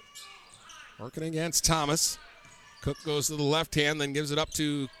 Working against Thomas. Cook goes to the left hand, then gives it up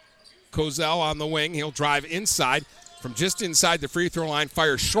to Kozel on the wing. He'll drive inside from just inside the free throw line,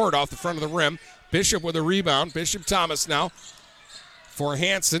 fires short off the front of the rim. Bishop with a rebound. Bishop Thomas now for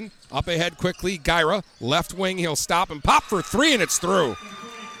Hansen. Up ahead quickly, Gyra. Left wing, he'll stop and pop for three, and it's through.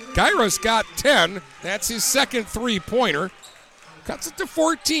 Gyra's got 10. That's his second three-pointer. Cuts it to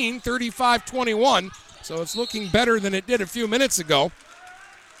 14, 35-21. So it's looking better than it did a few minutes ago.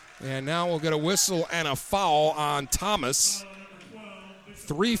 And now we'll get a whistle and a foul on Thomas.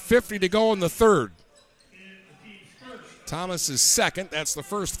 3:50 to go in the third. Thomas is second. That's the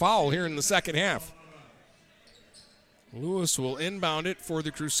first foul here in the second half. Lewis will inbound it for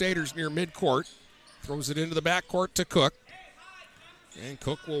the Crusaders near midcourt. Throws it into the backcourt to Cook. And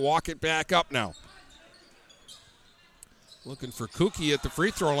Cook will walk it back up now. Looking for Kuki at the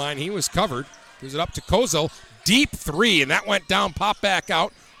free throw line. He was covered. Gives it up to Kozel. Deep three, and that went down, pop back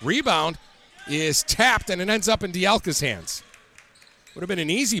out. Rebound is tapped, and it ends up in Dielka's hands. Would have been an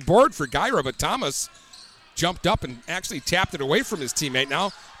easy board for Gyra, but Thomas jumped up and actually tapped it away from his teammate.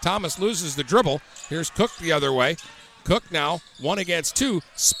 Now Thomas loses the dribble. Here's Cook the other way. Cook now, 1 against 2,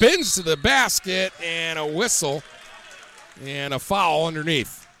 spins to the basket, and a whistle and a foul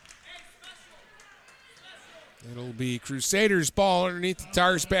underneath. It'll be Crusaders ball underneath the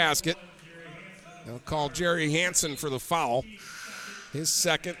Tars basket. They'll call Jerry Hansen for the foul. His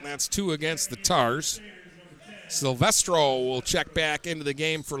second, that's 2 against the Tars. Silvestro will check back into the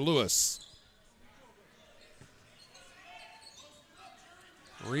game for Lewis.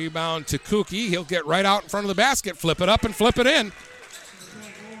 Rebound to Kuki. He'll get right out in front of the basket, flip it up and flip it in.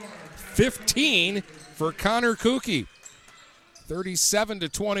 15 for Connor Kuki.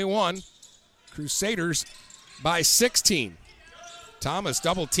 37-21. Crusaders by 16. Thomas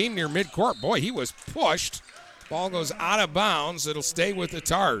double team near midcourt. Boy, he was pushed. Ball goes out of bounds. It'll stay with the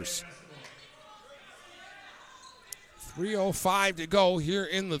Tars. 3:05 to go here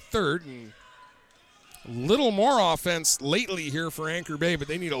in the third. And a little more offense lately here for Anchor Bay, but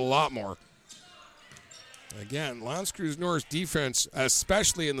they need a lot more. Again, L'Anse Creuse-Nor's defense,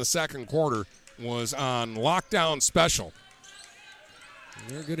 especially in the second quarter, was on lockdown special. And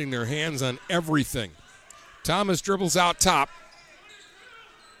they're getting their hands on everything. Thomas dribbles out top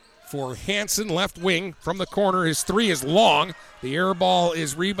for Hansen, left wing from the corner. His three is long. The air ball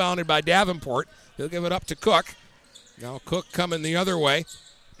is rebounded by Davenport. He'll give it up to Cook. Now Cook coming the other way.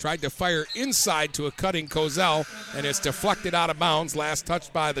 Tried to fire inside to a cutting Kozel, and it's deflected out of bounds. Last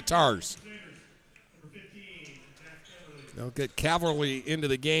touched by the Tars. They'll get Cavalry into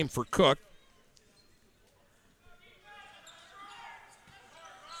the game for Cook.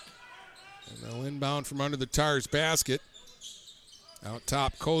 And they'll inbound from under the Tars basket. Out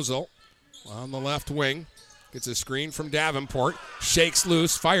top, Kozel on the left wing. Gets a screen from Davenport. Shakes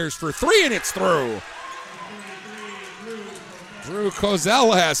loose, fires for three, and it's through. Drew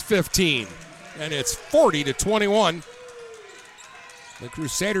Kozel has 15, and it's 40-21. The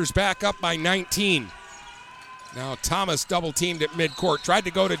Crusaders back up by 19. Now Thomas double teamed at midcourt. Tried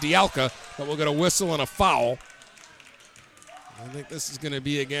to go to Dialka, but we'll get a whistle and a foul. I think this is going to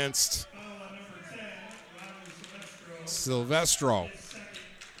be against Silvestro.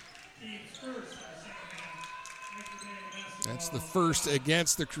 That's the first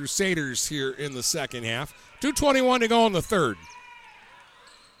against the Crusaders here in the second half. 2:21 to go in the third.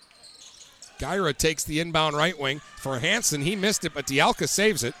 Gyra takes the inbound right wing for Hansen. He missed it, but Dialka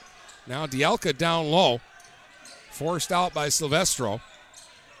saves it. Now Dialka down low. Forced out by Silvestro.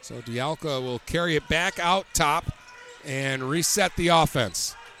 So Dialka will carry it back out top and reset the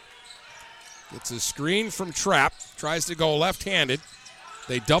offense. Gets a screen from Trapp. Tries to go left-handed.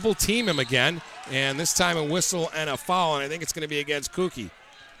 They double team him again, and this time a whistle and a foul, and I think it's going to be against Kuki.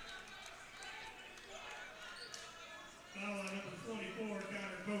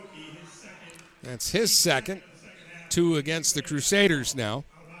 That's his second. Two against the Crusaders now.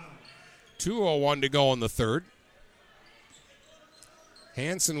 2:01 to go in the third.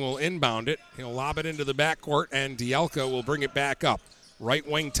 Hansen will inbound it. He'll lob it into the backcourt, and Dielka will bring it back up. Right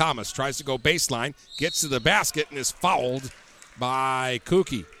wing Thomas tries to go baseline, gets to the basket, and is fouled by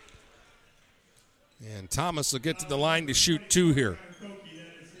Kuki. And Thomas will get to the line to shoot two here.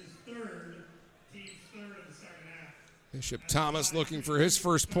 Bishop Thomas looking for his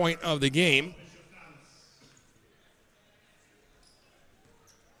first point of the game.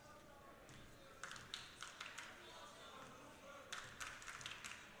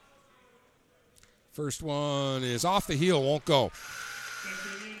 First one is off the heel, won't go.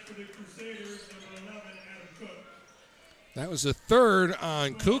 That was the third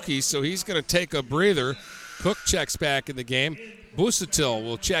on Kuki, so he's going to take a breather. Cook checks back in the game. Busatil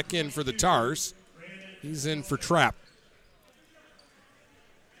will check in for the Tars. He's in for Trapp.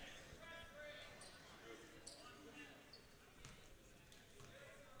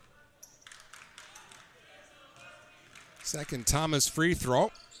 Second Thomas free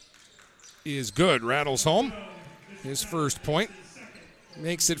throw is good. Rattles home. His first point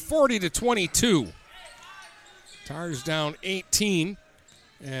makes it 40-22. Tars down 18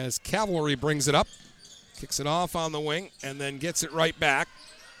 as Cavalry brings it up. Kicks it off on the wing and then gets it right back.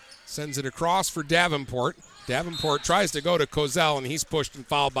 Sends it across for Davenport. Davenport tries to go to Kozel, and he's pushed and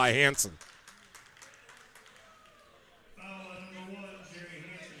fouled by Hansen.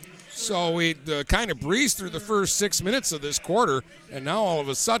 So we kind of breezed through the first 6 minutes of this quarter, and now all of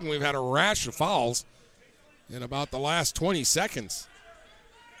a sudden we've had a rash of fouls in about the last 20 seconds.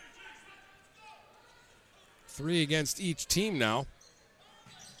 3 against each team now.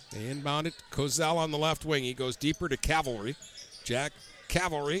 They inbound it. Kozel on the left wing. He goes deeper to Cavalry. Jack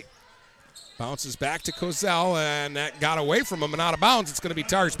Cavalry bounces back to Kozel, and that got away from him and out of bounds. It's going to be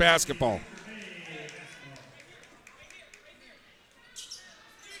Tars basketball.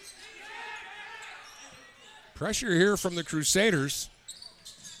 Pressure here from the Crusaders.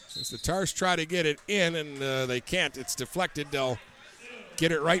 As the Tars try to get it in, and they can't. It's deflected. They'll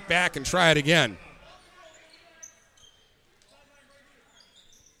get it right back and try it again.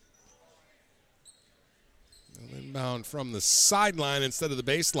 They'll inbound from the sideline instead of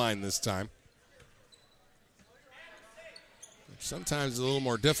the baseline this time. Which sometimes is a little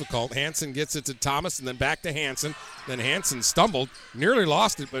more difficult. Hansen gets it to Thomas and then back to Hansen. Then Hansen stumbled, nearly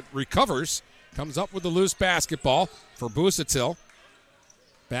lost it, but recovers. Comes up with the loose basketball for Busatil.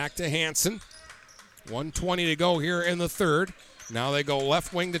 Back to Hansen. 1:20 to go here in the third. Now they go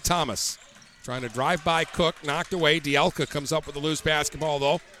left wing to Thomas. Trying to drive by Cook, knocked away. Dielka comes up with a loose basketball,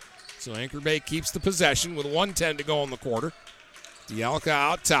 though. So Anchor Bay keeps the possession with 1:10 to go in the quarter. Dielka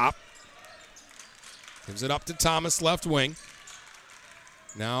out top. Gives it up to Thomas, left wing.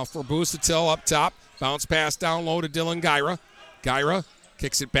 Now for Busatil up top. Bounce pass down low to Dylan Gyra. Gyra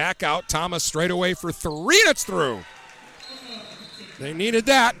kicks it back out. Thomas straight away for three, and it's through. They needed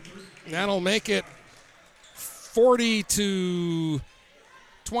that. That'll make it 40-25.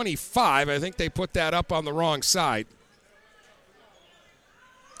 I think they put that up on the wrong side.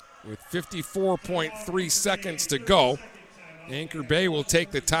 With 54.3 seconds to go, Anchor Bay will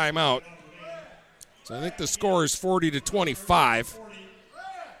take the timeout. So I think the score is 40-25.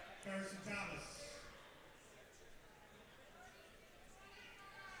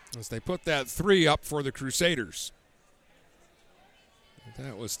 As they put that three up for the Crusaders.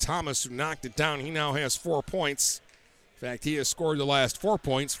 That was Thomas who knocked it down. He now has 4 points. In fact, he has scored the last 4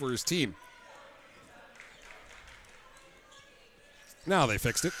 points for his team. Now they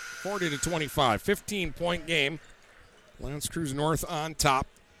fixed it. 40-25. 15-point game. L'Anse Creuse North on top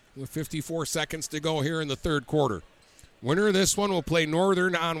with 54 seconds to go here in the third quarter. Winner of this one will play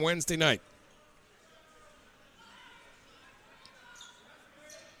Northern on Wednesday night.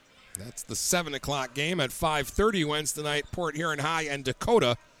 That's the 7 o'clock game. At 5:30 Wednesday night, Port Huron High and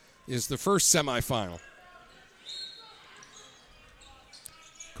Dakota is the first semifinal.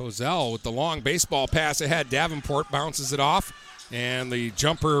 Kozel with the long baseball pass ahead. Davenport bounces it off, and the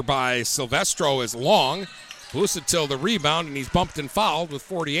jumper by Silvestro is long. Busatil the rebound, and he's bumped and fouled with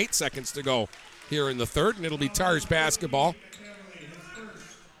 48 seconds to go here in the third, and it'll be Tars basketball.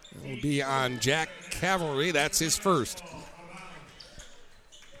 It'll be on Jack Cavalry. That's his first.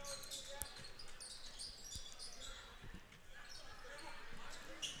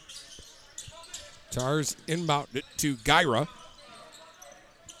 Tars inbound it to Gyra.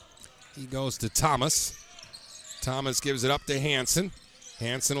 He goes to Thomas. Thomas gives it up to Hansen.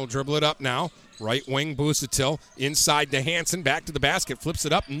 Hansen will dribble it up now. Right wing, Busatil. Inside to Hansen. Back to the basket. Flips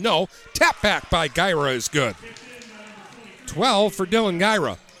it up. No. Tap back by Gyra is good. 12 for Dylan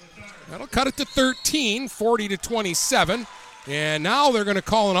Gyra. That'll cut it to 13, 40-27. And now they're going to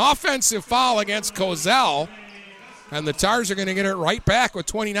call an offensive foul against Kozel. And the Tars are going to get it right back with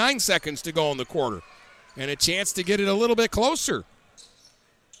 29 seconds to go in the quarter. And a chance to get it a little bit closer.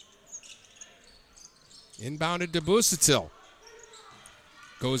 Inbounded to Busatil.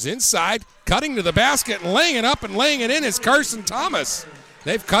 Goes inside, cutting to the basket, and laying it up and laying it in is Carson Thomas.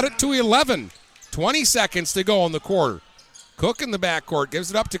 They've cut it to 11. 20 seconds to go in the quarter. Cook in the backcourt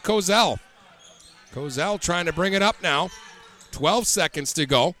gives it up to Kozel. Kozel trying to bring it up now. 12 seconds to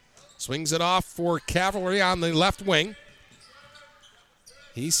go. Swings it off for Cavalry on the left wing.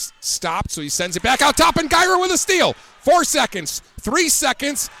 He's stopped, so he sends it back out top, and Gyra with a steal. 4 seconds, 3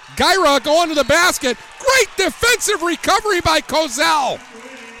 seconds. Gyra going to the basket. Great defensive recovery by Kozel.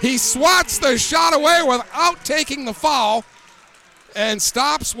 He swats the shot away without taking the foul and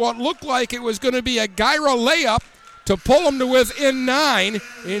stops what looked like it was going to be a Gyra layup to pull them to within 9.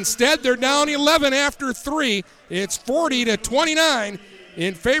 Instead, they're down 11 after 3. It's 40-29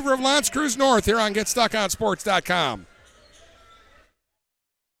 in favor of L'Anse Creuse North here on GetStuckOnSports.com.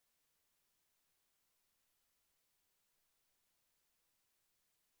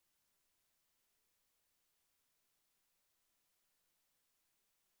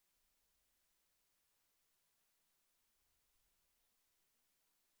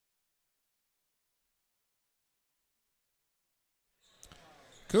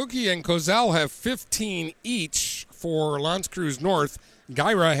 Kuki and Kozel have 15 each for L'Anse Creuse North.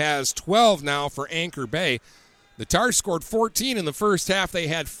 Gyra has 12 now for Anchor Bay. The Tars scored 14 in the first half. They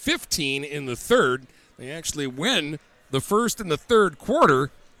had 15 in the third. They actually win the first and the third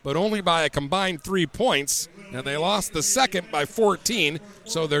quarter, but only by a combined 3 points. And they lost the second by 14,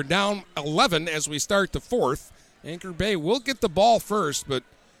 so they're down 11 as we start the fourth. Anchor Bay will get the ball first, but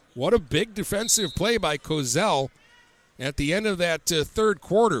what a big defensive play by Kozel at the end of that third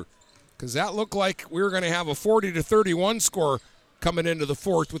quarter, because that looked like we were going to have a 40-31 score coming into the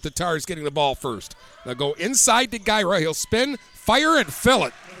fourth with the Tars getting the ball first. They'll go inside to Gyra. He'll spin, fire, and fill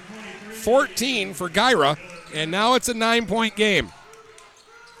it. 14 for Gyra, and now it's a 9-point game.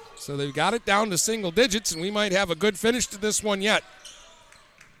 So they've got it down to single digits, and we might have a good finish to this one yet.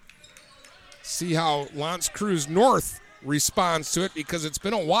 See how L'Anse Creuse North responds to it, because it's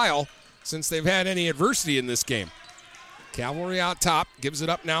been a while since they've had any adversity in this game. Cavalry out top, gives it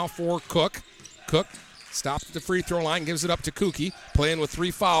up now for Cook. Cook stops at the free throw line, gives it up to Kuki, playing with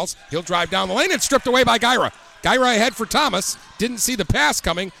 3 fouls. He'll drive down the lane and stripped away by Gyra. Gyra ahead for Thomas. Didn't see the pass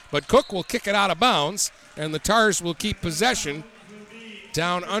coming, but Cook will kick it out of bounds, and the Tars will keep possession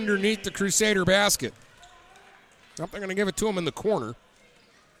down underneath the Crusader basket. Nope, they're going to give it to him in the corner.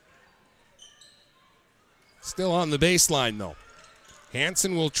 Still on the baseline, though.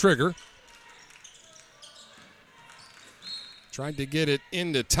 Hansen will trigger. Tried to get it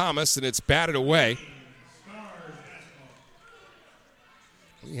into Thomas, and it's batted away.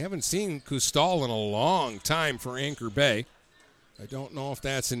 We haven't seen Kustal in a long time for Anchor Bay. I don't know if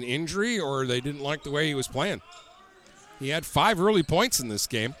that's an injury or they didn't like the way he was playing. He had 5 early points in this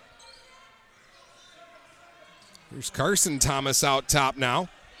game. Here's Carson Thomas out top now.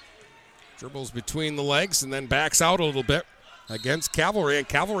 Dribbles between the legs and then backs out a little bit against Cavalry, and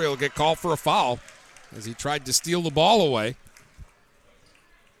Cavalry will get called for a foul as he tried to steal the ball away.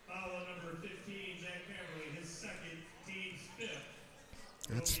 Foul on number 15, Zach Cavalry, his second, team's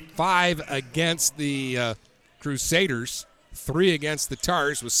 5th. That's 5 against the Crusaders, 3 against the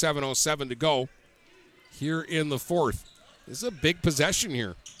Tars with 7:07 to go here in the 4th. This is a big possession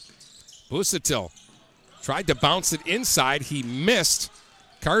here. Busatil tried to bounce it inside. He missed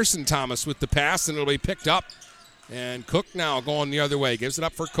Carson Thomas with the pass, and it'll be picked up. And Cook now going the other way. Gives it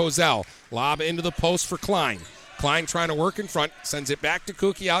up for Kozel. Lob into the post for Klein. Klein trying to work in front. Sends it back to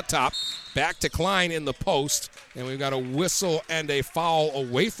Kookie out top. Back to Klein in the post. And we've got a whistle and a foul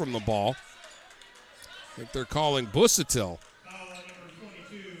away from the ball. I think they're calling Busatil.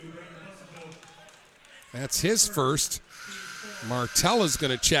 That's his first. Martella's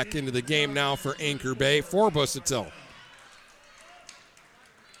going to check into the game now for Anchor Bay for Busatil.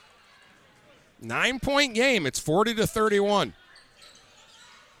 9-point game. It's 40-31.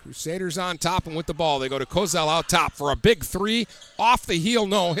 Crusaders on top and with the ball. They go to Kozel out top for a big 3. Off the heel,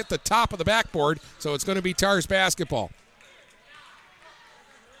 no. Hit the top of the backboard, so it's going to be Tars basketball.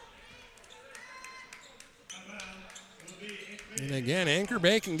 And again, Anchor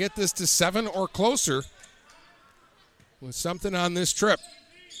Bay can get this to 7 or closer with something on this trip.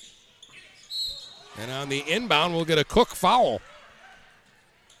 And on the inbound, we'll get a Cook foul.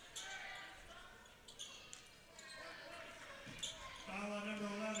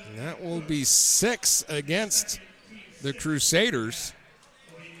 And that will be 6 against the Crusaders.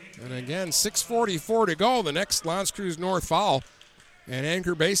 And again, 6:44 to go. The next L'Anse Creuse North foul. And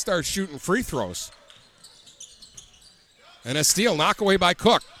Anchor Bay starts shooting free throws. And a steal, knock away by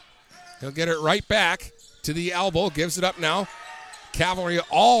Cook. He'll get it right back to the elbow. Gives it up now. Cavalry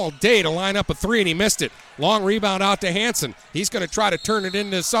all day to line up a 3, and he missed it. Long rebound out to Hansen. He's going to try to turn it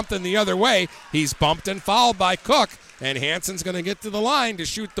into something the other way. He's bumped and fouled by Cook, and Hansen's going to get to the line to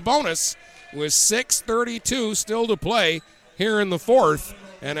shoot the bonus with 6:32 still to play here in the 4th,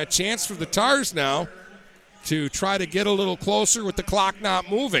 and a chance for the Tars now to try to get a little closer with the clock not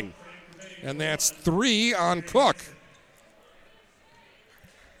moving. And that's 3 on Cook.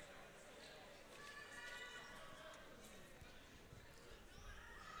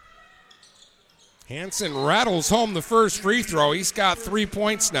 Hansen rattles home the first free throw. He's got 3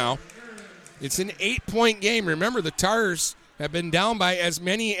 points now. It's an 8-point game. Remember, the Tars have been down by as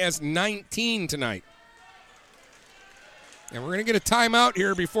many as 19 tonight. And we're going to get a timeout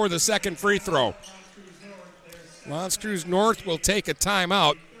here before the second free throw. L'Anse Creuse North will take a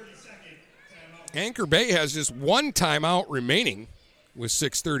timeout. Anchor Bay has just 1 timeout remaining with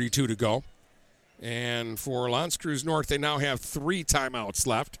 6:32 to go. And for L'Anse Creuse North, they now have 3 timeouts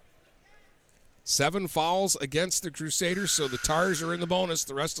left. 7 fouls against the Crusaders, so the Tars are in the bonus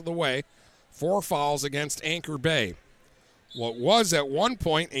the rest of the way. 4 fouls against Anchor Bay. What was at one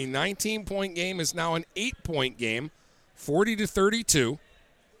point a 19-point game is now an 8-point game, 40-32,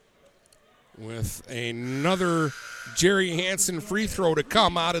 with another Jerry Hansen free throw to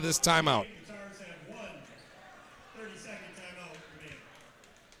come out of this timeout.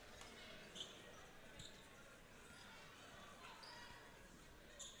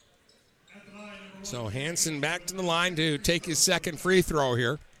 So Hansen back to the line to take his second free throw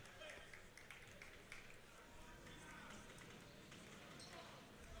here.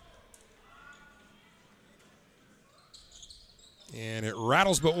 And it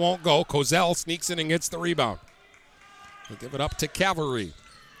rattles but won't go. Kozel sneaks in and gets the rebound. He'll give it up to Cavalry.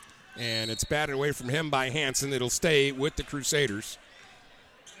 And it's batted away from him by Hansen. It'll stay with the Crusaders.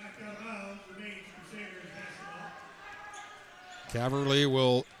 Cavalry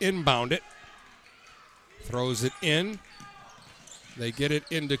will inbound it. Throws it in. They get it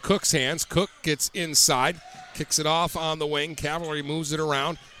into Cook's hands. Cook gets inside. Kicks it off on the wing. Cavalry moves it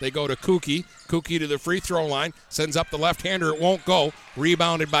around. They go to Kookie. Kookie to the free throw line. Sends up the left-hander. It won't go.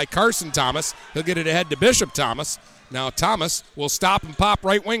 Rebounded by Carson Thomas. He'll get it ahead to Bishop Thomas. Now Thomas will stop and pop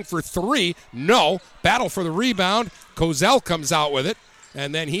right wing for 3. No. Battle for the rebound. Kozel comes out with it.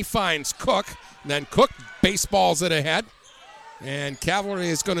 And then he finds Cook. And then Cook baseballs it ahead. And Cavalry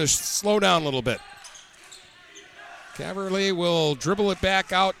is going to slow down a little bit. Cavalry will dribble it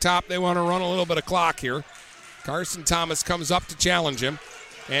back out top. They want to run a little bit of clock here. Carson Thomas comes up to challenge him.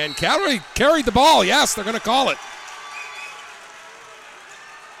 And Cavalry carried the ball. Yes, they're going to call it.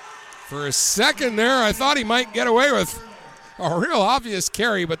 For a second there, I thought he might get away with a real obvious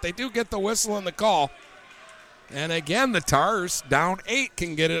carry, but they do get the whistle and the call. And again, the Tars, down 8,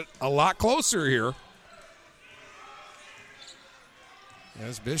 can get it a lot closer here.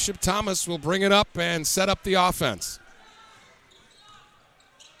 As Bishop Thomas will bring it up and set up the offense.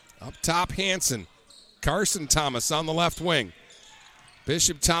 Up top, Hansen. Carson Thomas on the left wing.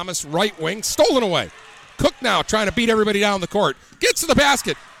 Bishop Thomas, right wing, stolen away. Cook now trying to beat everybody down the court. Gets to the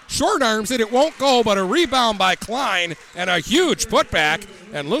basket. Short arms it, it won't go, but a rebound by Klein and a huge putback.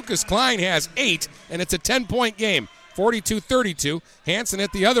 And Lucas Klein has 8, and it's a 10-point game. 42-32. Hansen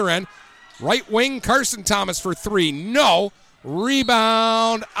at the other end. Right wing, Carson Thomas for 3. No.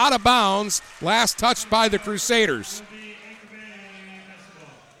 Rebound out of bounds. Last touched by the Crusaders.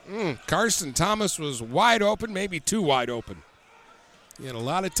 Carson Thomas was wide open, maybe too wide open. He had a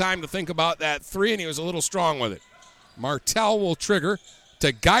lot of time to think about that 3, and he was a little strong with it. Martell will trigger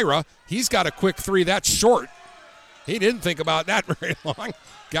to Gyra. He's got a quick 3. That's short. He didn't think about that very long.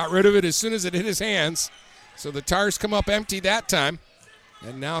 Got rid of it as soon as it hit his hands. So the Tars come up empty that time.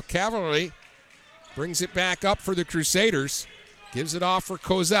 And now Cavalry brings it back up for the Crusaders. Gives it off for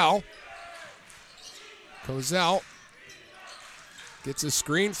Kozel. Kozel gets a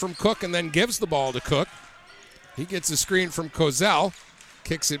screen from Cook and then gives the ball to Cook. He gets a screen from Kozel.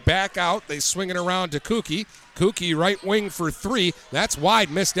 Kicks it back out. They swing it around to Kuki. Kuki right wing for 3. That's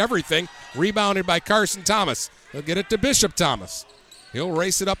wide. Missed everything. Rebounded by Carson Thomas. He'll get it to Bishop Thomas. He'll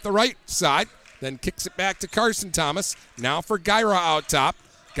race it up the right side. Then kicks it back to Carson Thomas. Now for Gyra out top.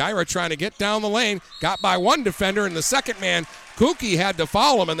 Gyra trying to get down the lane. Got by one defender, and the second man, Kuki, had to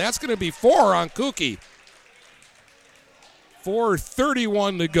foul him, and that's going to be 4 on Kuki.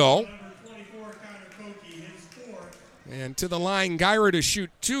 4:31 to go. And to the line, Gyra to shoot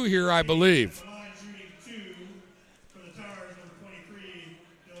 2 here, I believe.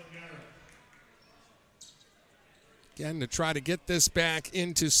 Again, to try to get this back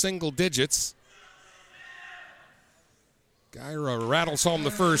into single digits. Gyra rattles home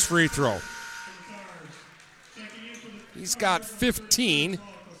the first free throw. He's got 15,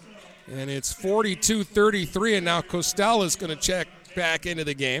 and it's 42-33, and now Costel is going to check back into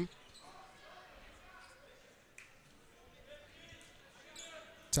the game.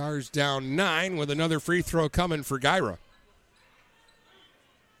 Tars down 9 with another free throw coming for Gyra.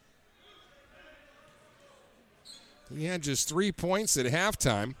 He had just 3 points at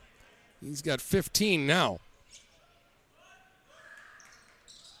halftime. He's got 15 now.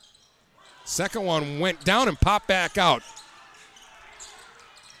 Second one went down and popped back out.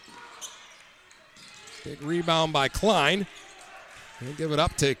 Big rebound by Klein. He'll give it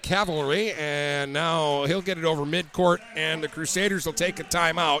up to Cavalry, and now he'll get it over midcourt, and the Crusaders will take a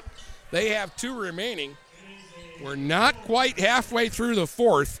timeout. They have 2 remaining. We're not quite halfway through the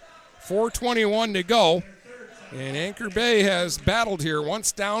fourth. 4:21 to go. And Anchor Bay has battled here.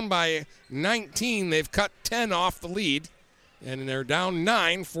 Once down by 19, they've cut 10 off the lead. And they're down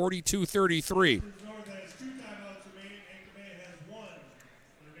 9, 42-33.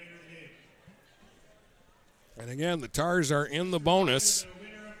 And again, the Tars are in the bonus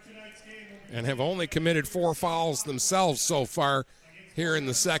and have only committed 4 fouls themselves so far here in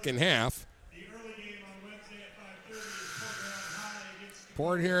the second half.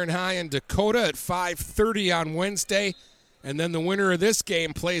 Port Huron High and Dakota at 5:30 on Wednesday. And then the winner of this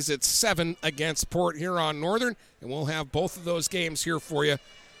game plays at 7 against Port Huron Northern. And we'll have both of those games here for you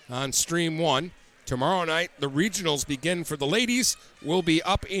on Stream 1. Tomorrow night, the regionals begin for the ladies. We'll be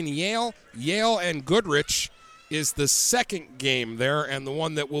up in Yale. Yale and Goodrich is the second game there, and the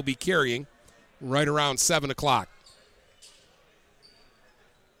one that we'll be carrying right around 7 o'clock.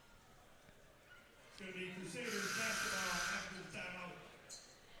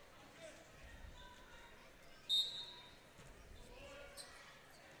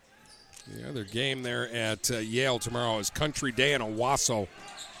 The other game there at Yale tomorrow is Country Day in Owasso.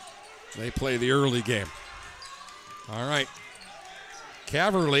 They play the early game. All right.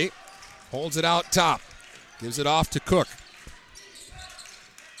 Caverly holds it out top. Gives it off to Cook.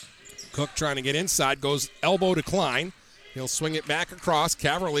 Cook trying to get inside. Goes elbow to Klein. He'll swing it back across.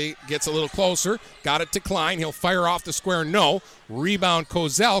 Caverly gets a little closer. Got it to Klein. He'll fire off the square. No. Rebound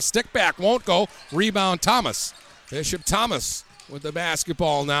Kozel. Stick back. Won't go. Rebound Thomas. Bishop Thomas with the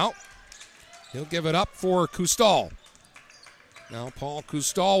basketball now. He'll give it up for Kustal. Now Paul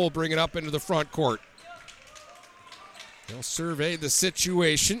Kustal will bring it up into the front court. He'll survey the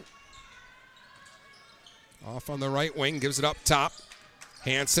situation. Off on the right wing, gives it up top.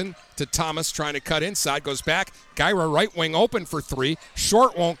 Hansen to Thomas, trying to cut inside, goes back. Gyra right wing open for three.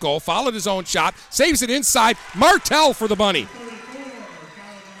 Short won't go, followed his own shot, saves it inside. Martell for the bunny.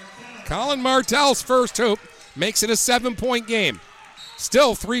 Colin Martell's first hoop makes it a 7-point game.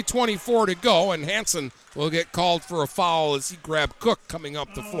 Still 3:24 to go, and Hansen will get called for a foul as he grabbed Cook coming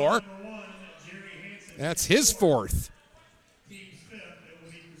up the floor. That's his fourth.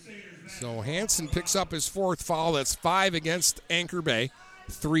 So Hansen picks up his fourth foul. That's 5 against Anchor Bay.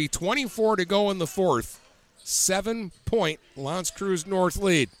 3:24 to go in the fourth. 7-point L'Anse Creuse North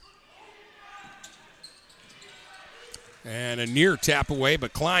lead. And a near tap away,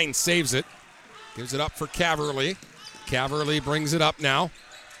 but Klein saves it. Gives it up for Caverly. Caverly brings it up now.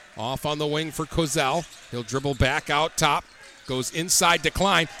 Off on the wing for Kozel. He'll dribble back out top. Goes inside to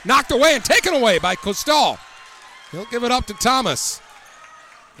Klein. Knocked away and taken away by Costal. He'll give it up to Thomas.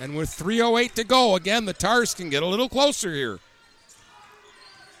 And with 3:08 to go, again, the Tars can get a little closer here.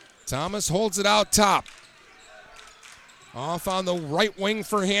 Thomas holds it out top. Off on the right wing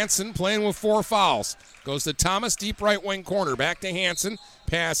for Hansen, playing with 4 fouls. Goes to Thomas, deep right wing corner. Back to Hansen.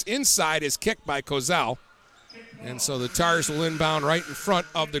 Pass inside is kicked by Kozel. And so the Tars will inbound right in front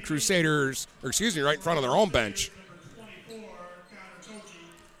of the Crusaders, right in front of their own bench.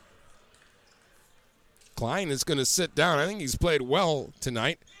 Klein is going to sit down. I think he's played well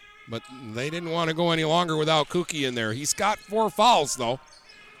tonight, but they didn't want to go any longer without Kookie in there. He's got 4 fouls, though.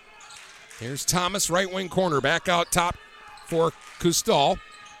 Here's Thomas, right wing corner, back out top for Kustal.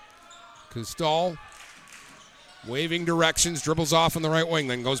 Kustal waving directions, dribbles off on the right wing,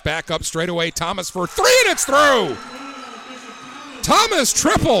 then goes back up straight away. Thomas for 3, and it's through! Thomas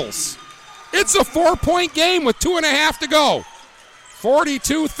triples. It's a 4-point game with 2.5 to go.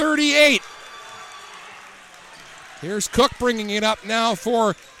 42-38. Here's Cook bringing it up now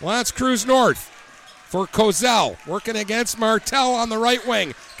for L'Anse Creuse North. For Kozel, working against Martell on the right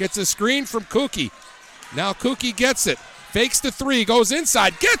wing. Gets a screen from Kookie. Now Kookie gets it. Fakes the 3, goes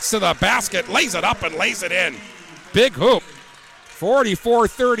inside, gets to the basket, lays it up and lays it in. Big hoop.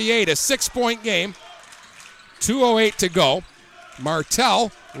 44-38, a 6-point game. 2:08 to go.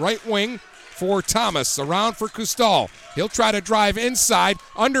 Martell, right wing for Thomas. Around for Kustal. He'll try to drive inside.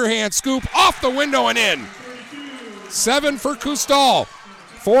 Underhand scoop, off the window and in. 7 for Kustal.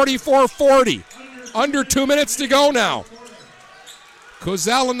 44-40. Under 2 minutes to go now.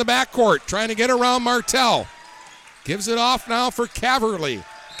 Kozel in the backcourt trying to get around Martell. Gives it off now for Caverly.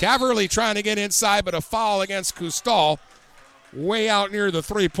 Caverly trying to get inside, but a foul against Kustal. Way out near the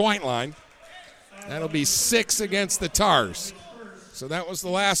 3-point line. That'll be 6 against the Tars. So that was the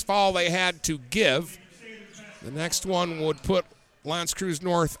last foul they had to give. The next one would put L'Anse Creuse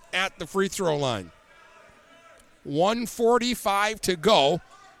North at the free throw line. 1:45 to go.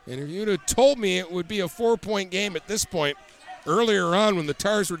 And if you'd have told me it would be a 4-point game at this point earlier on when the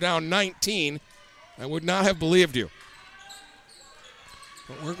Tars were down 19, I would not have believed you.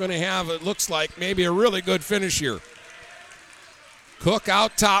 But we're going to have, it looks like, maybe a really good finish here. Cook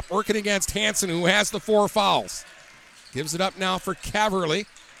out top, working against Hansen, who has the 4 fouls. Gives it up now for Caverly.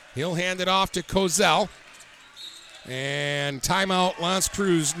 He'll hand it off to Kozel. And timeout L'Anse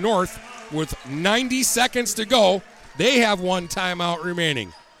Creuse North with 90 seconds to go. They have 1 timeout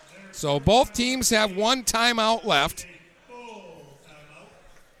remaining. So both teams have 1 timeout left.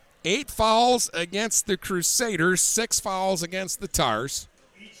 8 fouls against the Crusaders, 6 fouls against the Tars.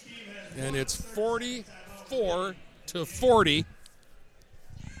 And it's 44-40.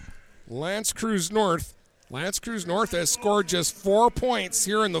 L'Anse Creuse North. L'Anse Creuse North has scored just 4 points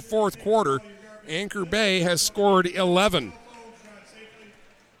here in the fourth quarter. Anchor Bay has scored 11.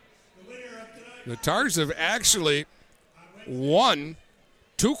 The Tars have actually won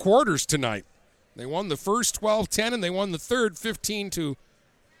 2 quarters tonight. They won the first 12-10, and they won the third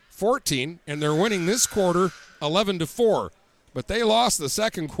 15-14, and they're winning this quarter 11-4. But they lost the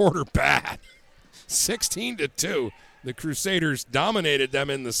second quarter bad, 16-2. The Crusaders dominated them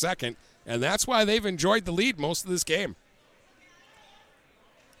in the second, and that's why they've enjoyed the lead most of this game.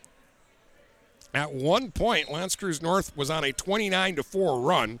 At one point, L'Anse Creuse North was on a 29-4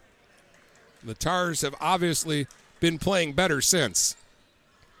 run. The Tars have obviously been playing better since.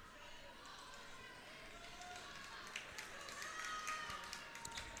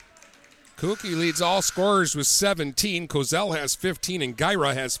 Kookie leads all scorers with 17. Kozel has 15, and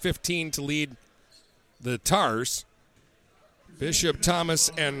Gyra has 15 to lead the Tars. Bishop, Thomas,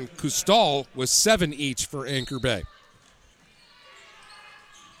 and Kustal with 7 each for Anchor Bay.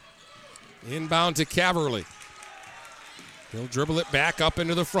 Inbound to Caverly. He'll dribble it back up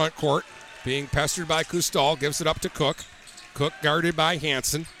into the front court. Being pestered by Kustal, gives it up to Cook. Cook guarded by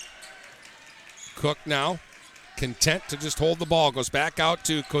Hansen. Cook now content to just hold the ball. Goes back out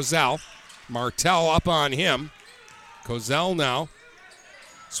to Kozel. Martell up on him. Kozel now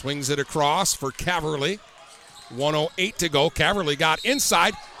swings it across for Caverly. 1:08 to go. Caverly got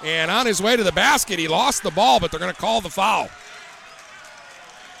inside, and on his way to the basket, he lost the ball, but they're going to call the foul.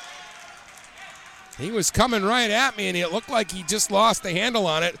 He was coming right at me, and it looked like he just lost the handle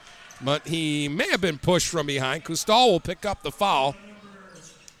on it, but he may have been pushed from behind. Kustal will pick up the foul.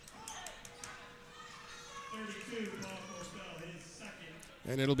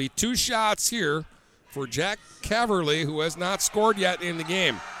 And it'll be 2 shots here for Jack Caverly, who has not scored yet in the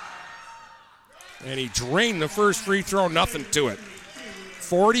game. And he drained the first free throw, nothing to it.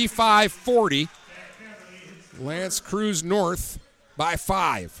 45-40. Lance Cruz North by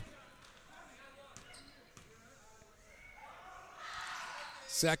 5.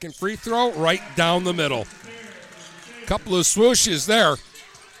 Second free throw, right down the middle. Couple of swooshes there.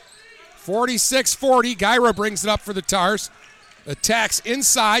 46-40. Gyra brings it up for the Tars. Attacks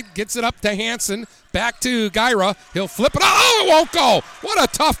inside, gets it up to Hansen. Back to Gyra. He'll flip it. Oh, it won't go. What a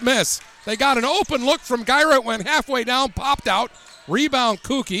tough miss. They got an open look from Gyra. It went halfway down, popped out. Rebound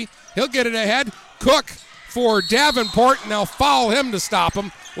Kookie. He'll get it ahead. Cook for Davenport, and they'll foul him to stop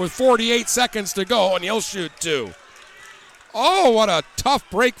him with 48 seconds to go, and he'll shoot 2. Oh, what a tough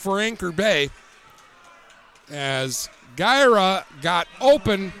break for Anchor Bay as Gyra got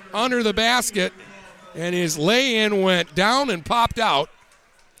open under the basket, and his lay-in went down and popped out.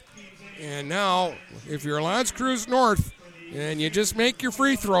 And now, if you're Lance Cruz North and you just make your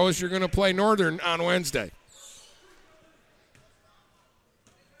free throws, you're going to play Northern on Wednesday.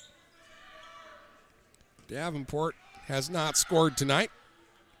 Davenport has not scored tonight,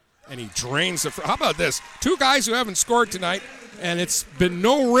 and he drains the. How about this? 2 guys who haven't scored tonight, and it's been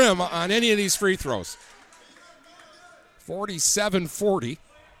no rim on any of these free throws. 47-40.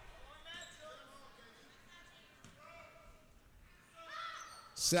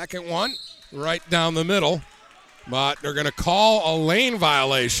 Second one, right down the middle, but they're going to call a lane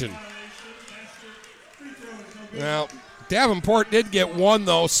violation. Now, Davenport did get 1,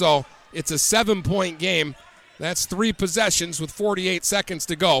 though, so it's a 7-point game. That's 3 possessions with 48 seconds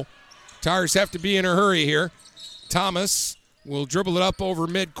to go. Tars have to be in a hurry here. Thomas will dribble it up over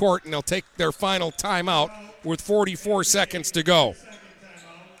midcourt, and they'll take their final timeout with 44 seconds to go.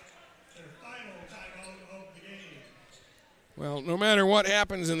 Well, no matter what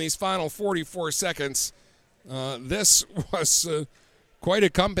happens in these final 44 seconds, this was quite a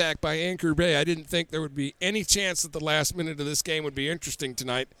comeback by Anchor Bay. I didn't think there would be any chance that the last minute of this game would be interesting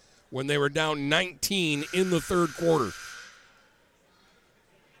tonight when they were down 19 in the third quarter.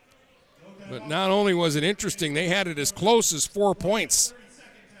 But not only was it interesting, they had it as close as 4 points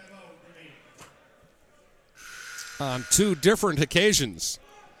on 2 different occasions.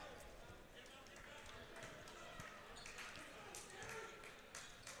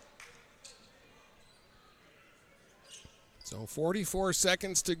 So 44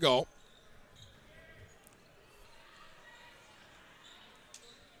 seconds to go.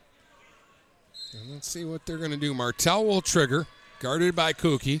 And let's see what they're going to do. Martell will trigger, guarded by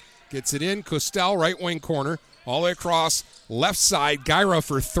Kookie. Gets it in. Costel, right wing corner. All the way across, left side. Gyra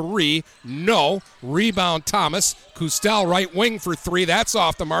for 3. No. Rebound Thomas. Costel, right wing for 3. That's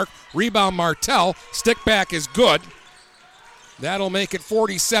off the mark. Rebound Martell. Stick back is good. That'll make it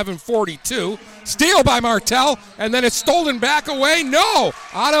 47-42. Steal by Martell, and then it's stolen back away. No!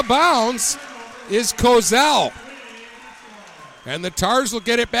 Out of bounds is Kozel. And the Tars will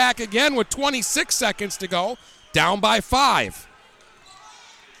get it back again with 26 seconds to go. Down by 5.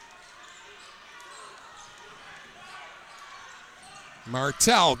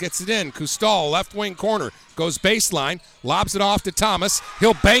 Martell gets it in. Kustal, left wing corner. Goes baseline. Lobs it off to Thomas.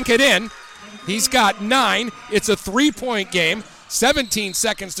 He'll bank it in. He's got 9. It's a 3-point game. 17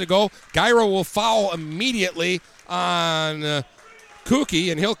 seconds to go. Gyro will foul immediately on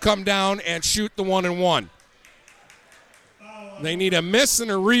Kookie, and he'll come down and shoot the 1-and-1. They need a miss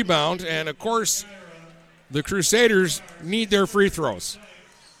and a rebound, and, of course, the Crusaders need their free throws.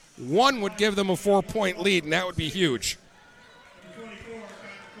 1 would give them a 4-point lead, and that would be huge.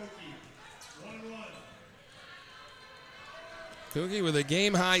 Kookie with a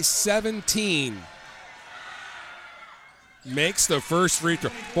game-high 17. Makes the first free throw.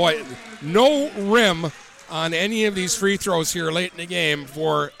 Boy, no rim on any of these free throws here late in the game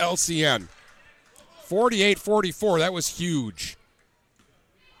for LCN. 48-44, that was huge.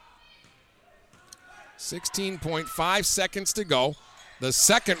 16.5 seconds to go. The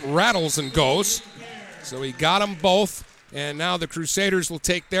second rattles and goes. So he got them both, and now the Crusaders will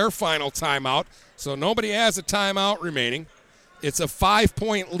take their final timeout. So nobody has a timeout remaining. It's a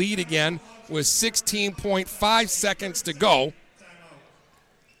 5-point lead again with 16.5 seconds to go.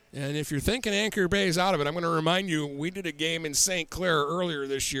 And if you're thinking Anchor Bay is out of it, I'm going to remind you, we did a game in St. Clair earlier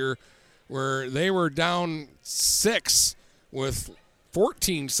this year where they were down 6 with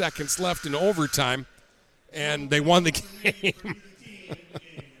 14 seconds left in overtime, and they won the game.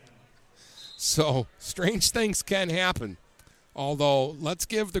 So strange things can happen. Although, let's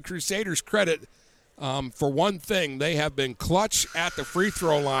give the Crusaders credit for one thing. They have been clutch at the free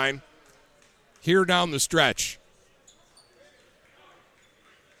throw line here down the stretch.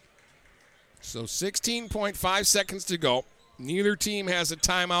 So 16.5 seconds to go. Neither team has a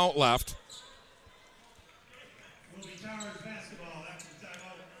timeout left. Will be Towers basketball after the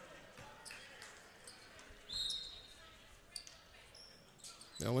timeout.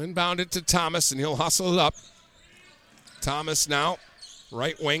 They'll inbound it to Thomas, and he'll hustle it up. Thomas now,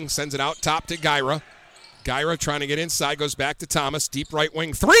 right wing, sends it out top to Gyra. Gyra trying to get inside, goes back to Thomas. Deep right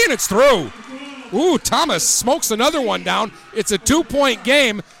wing, 3, and it's through. Ooh, Thomas smokes another one down. It's a 2-point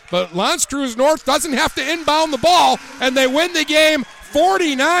game, but L'Anse Creuse North doesn't have to inbound the ball, and they win the game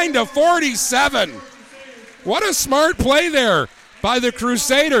 49-47. What a smart play there by the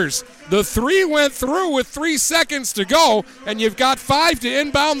Crusaders. The 3 went through with 3 seconds to go, and you've got 5 to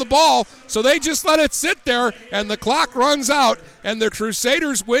inbound the ball, so they just let it sit there, and the clock runs out, and the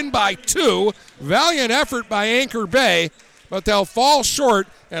Crusaders win by 2. Valiant effort by Anchor Bay, but they'll fall short,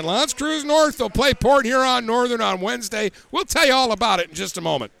 and L'Anse Creuse North will play Port Huron Northern on Wednesday. We'll tell you all about it in just a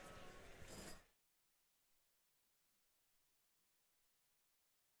moment.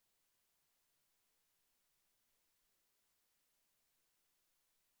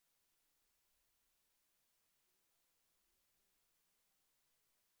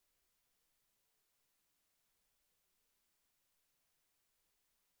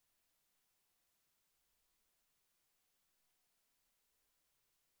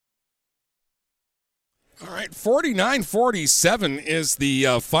 All right, 49-47 is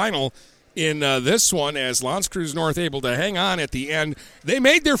the final in this one, as L'Anse Creuse North able to hang on at the end. They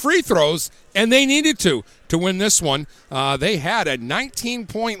made their free throws, and they needed to win this one. They had a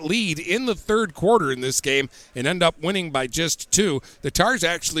 19-point lead in the third quarter in this game and end up winning by just 2. The Tars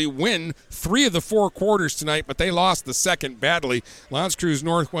actually win 3 of the 4 quarters tonight, but they lost the second badly. L'Anse Creuse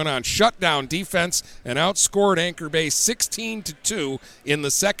North went on shutdown defense and outscored Anchor Bay 16-2 in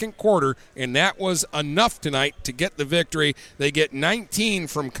the second quarter, and that was enough tonight to get the victory. They get 19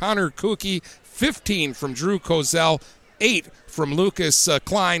 from Connor Kuki, 15 from Drew Kozel, 8 from Lucas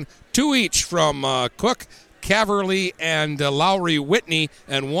Klein, 2 each from Cook, Caverly, and Lowry Whitney,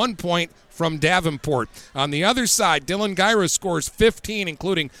 and 1 point from Davenport. On the other side, Dylan Gyra scores 15,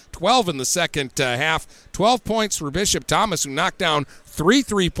 including 12 in the second half. 12 points for Bishop Thomas, who knocked down 3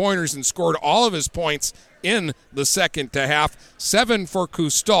 3-pointers and scored all of his points in the second half. 7 for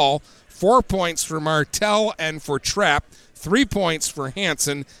Kustal, 4 points for Martell and for Trapp, 3 points for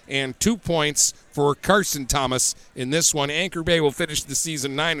Hansen, and 2 points for Carson Thomas in this one. Anchor Bay will finish the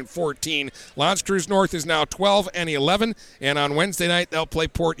season 9-14. L'Anse Creuse North is now 12-11, and on Wednesday night they'll play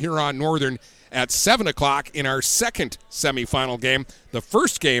Port Huron Northern at 7 o'clock in our second semifinal game. The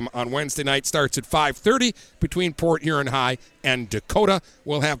first game on Wednesday night starts at 5:30 between Port Huron High and Dakota.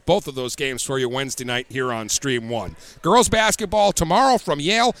 We'll have both of those games for you Wednesday night here on Stream 1. Girls basketball tomorrow from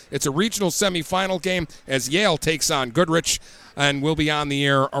Yale. It's a regional semifinal game as Yale takes on Goodrich, and we'll be on the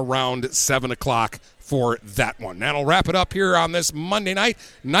air around 7 o'clock for that one. That'll wrap it up here on this Monday night.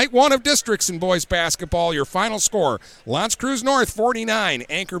 Night 1 of districts in boys basketball. Your final score, L'Anse Creuse North 49,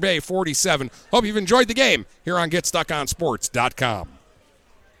 Anchor Bay 47. Hope you've enjoyed the game here on GetStuckOnSports.com.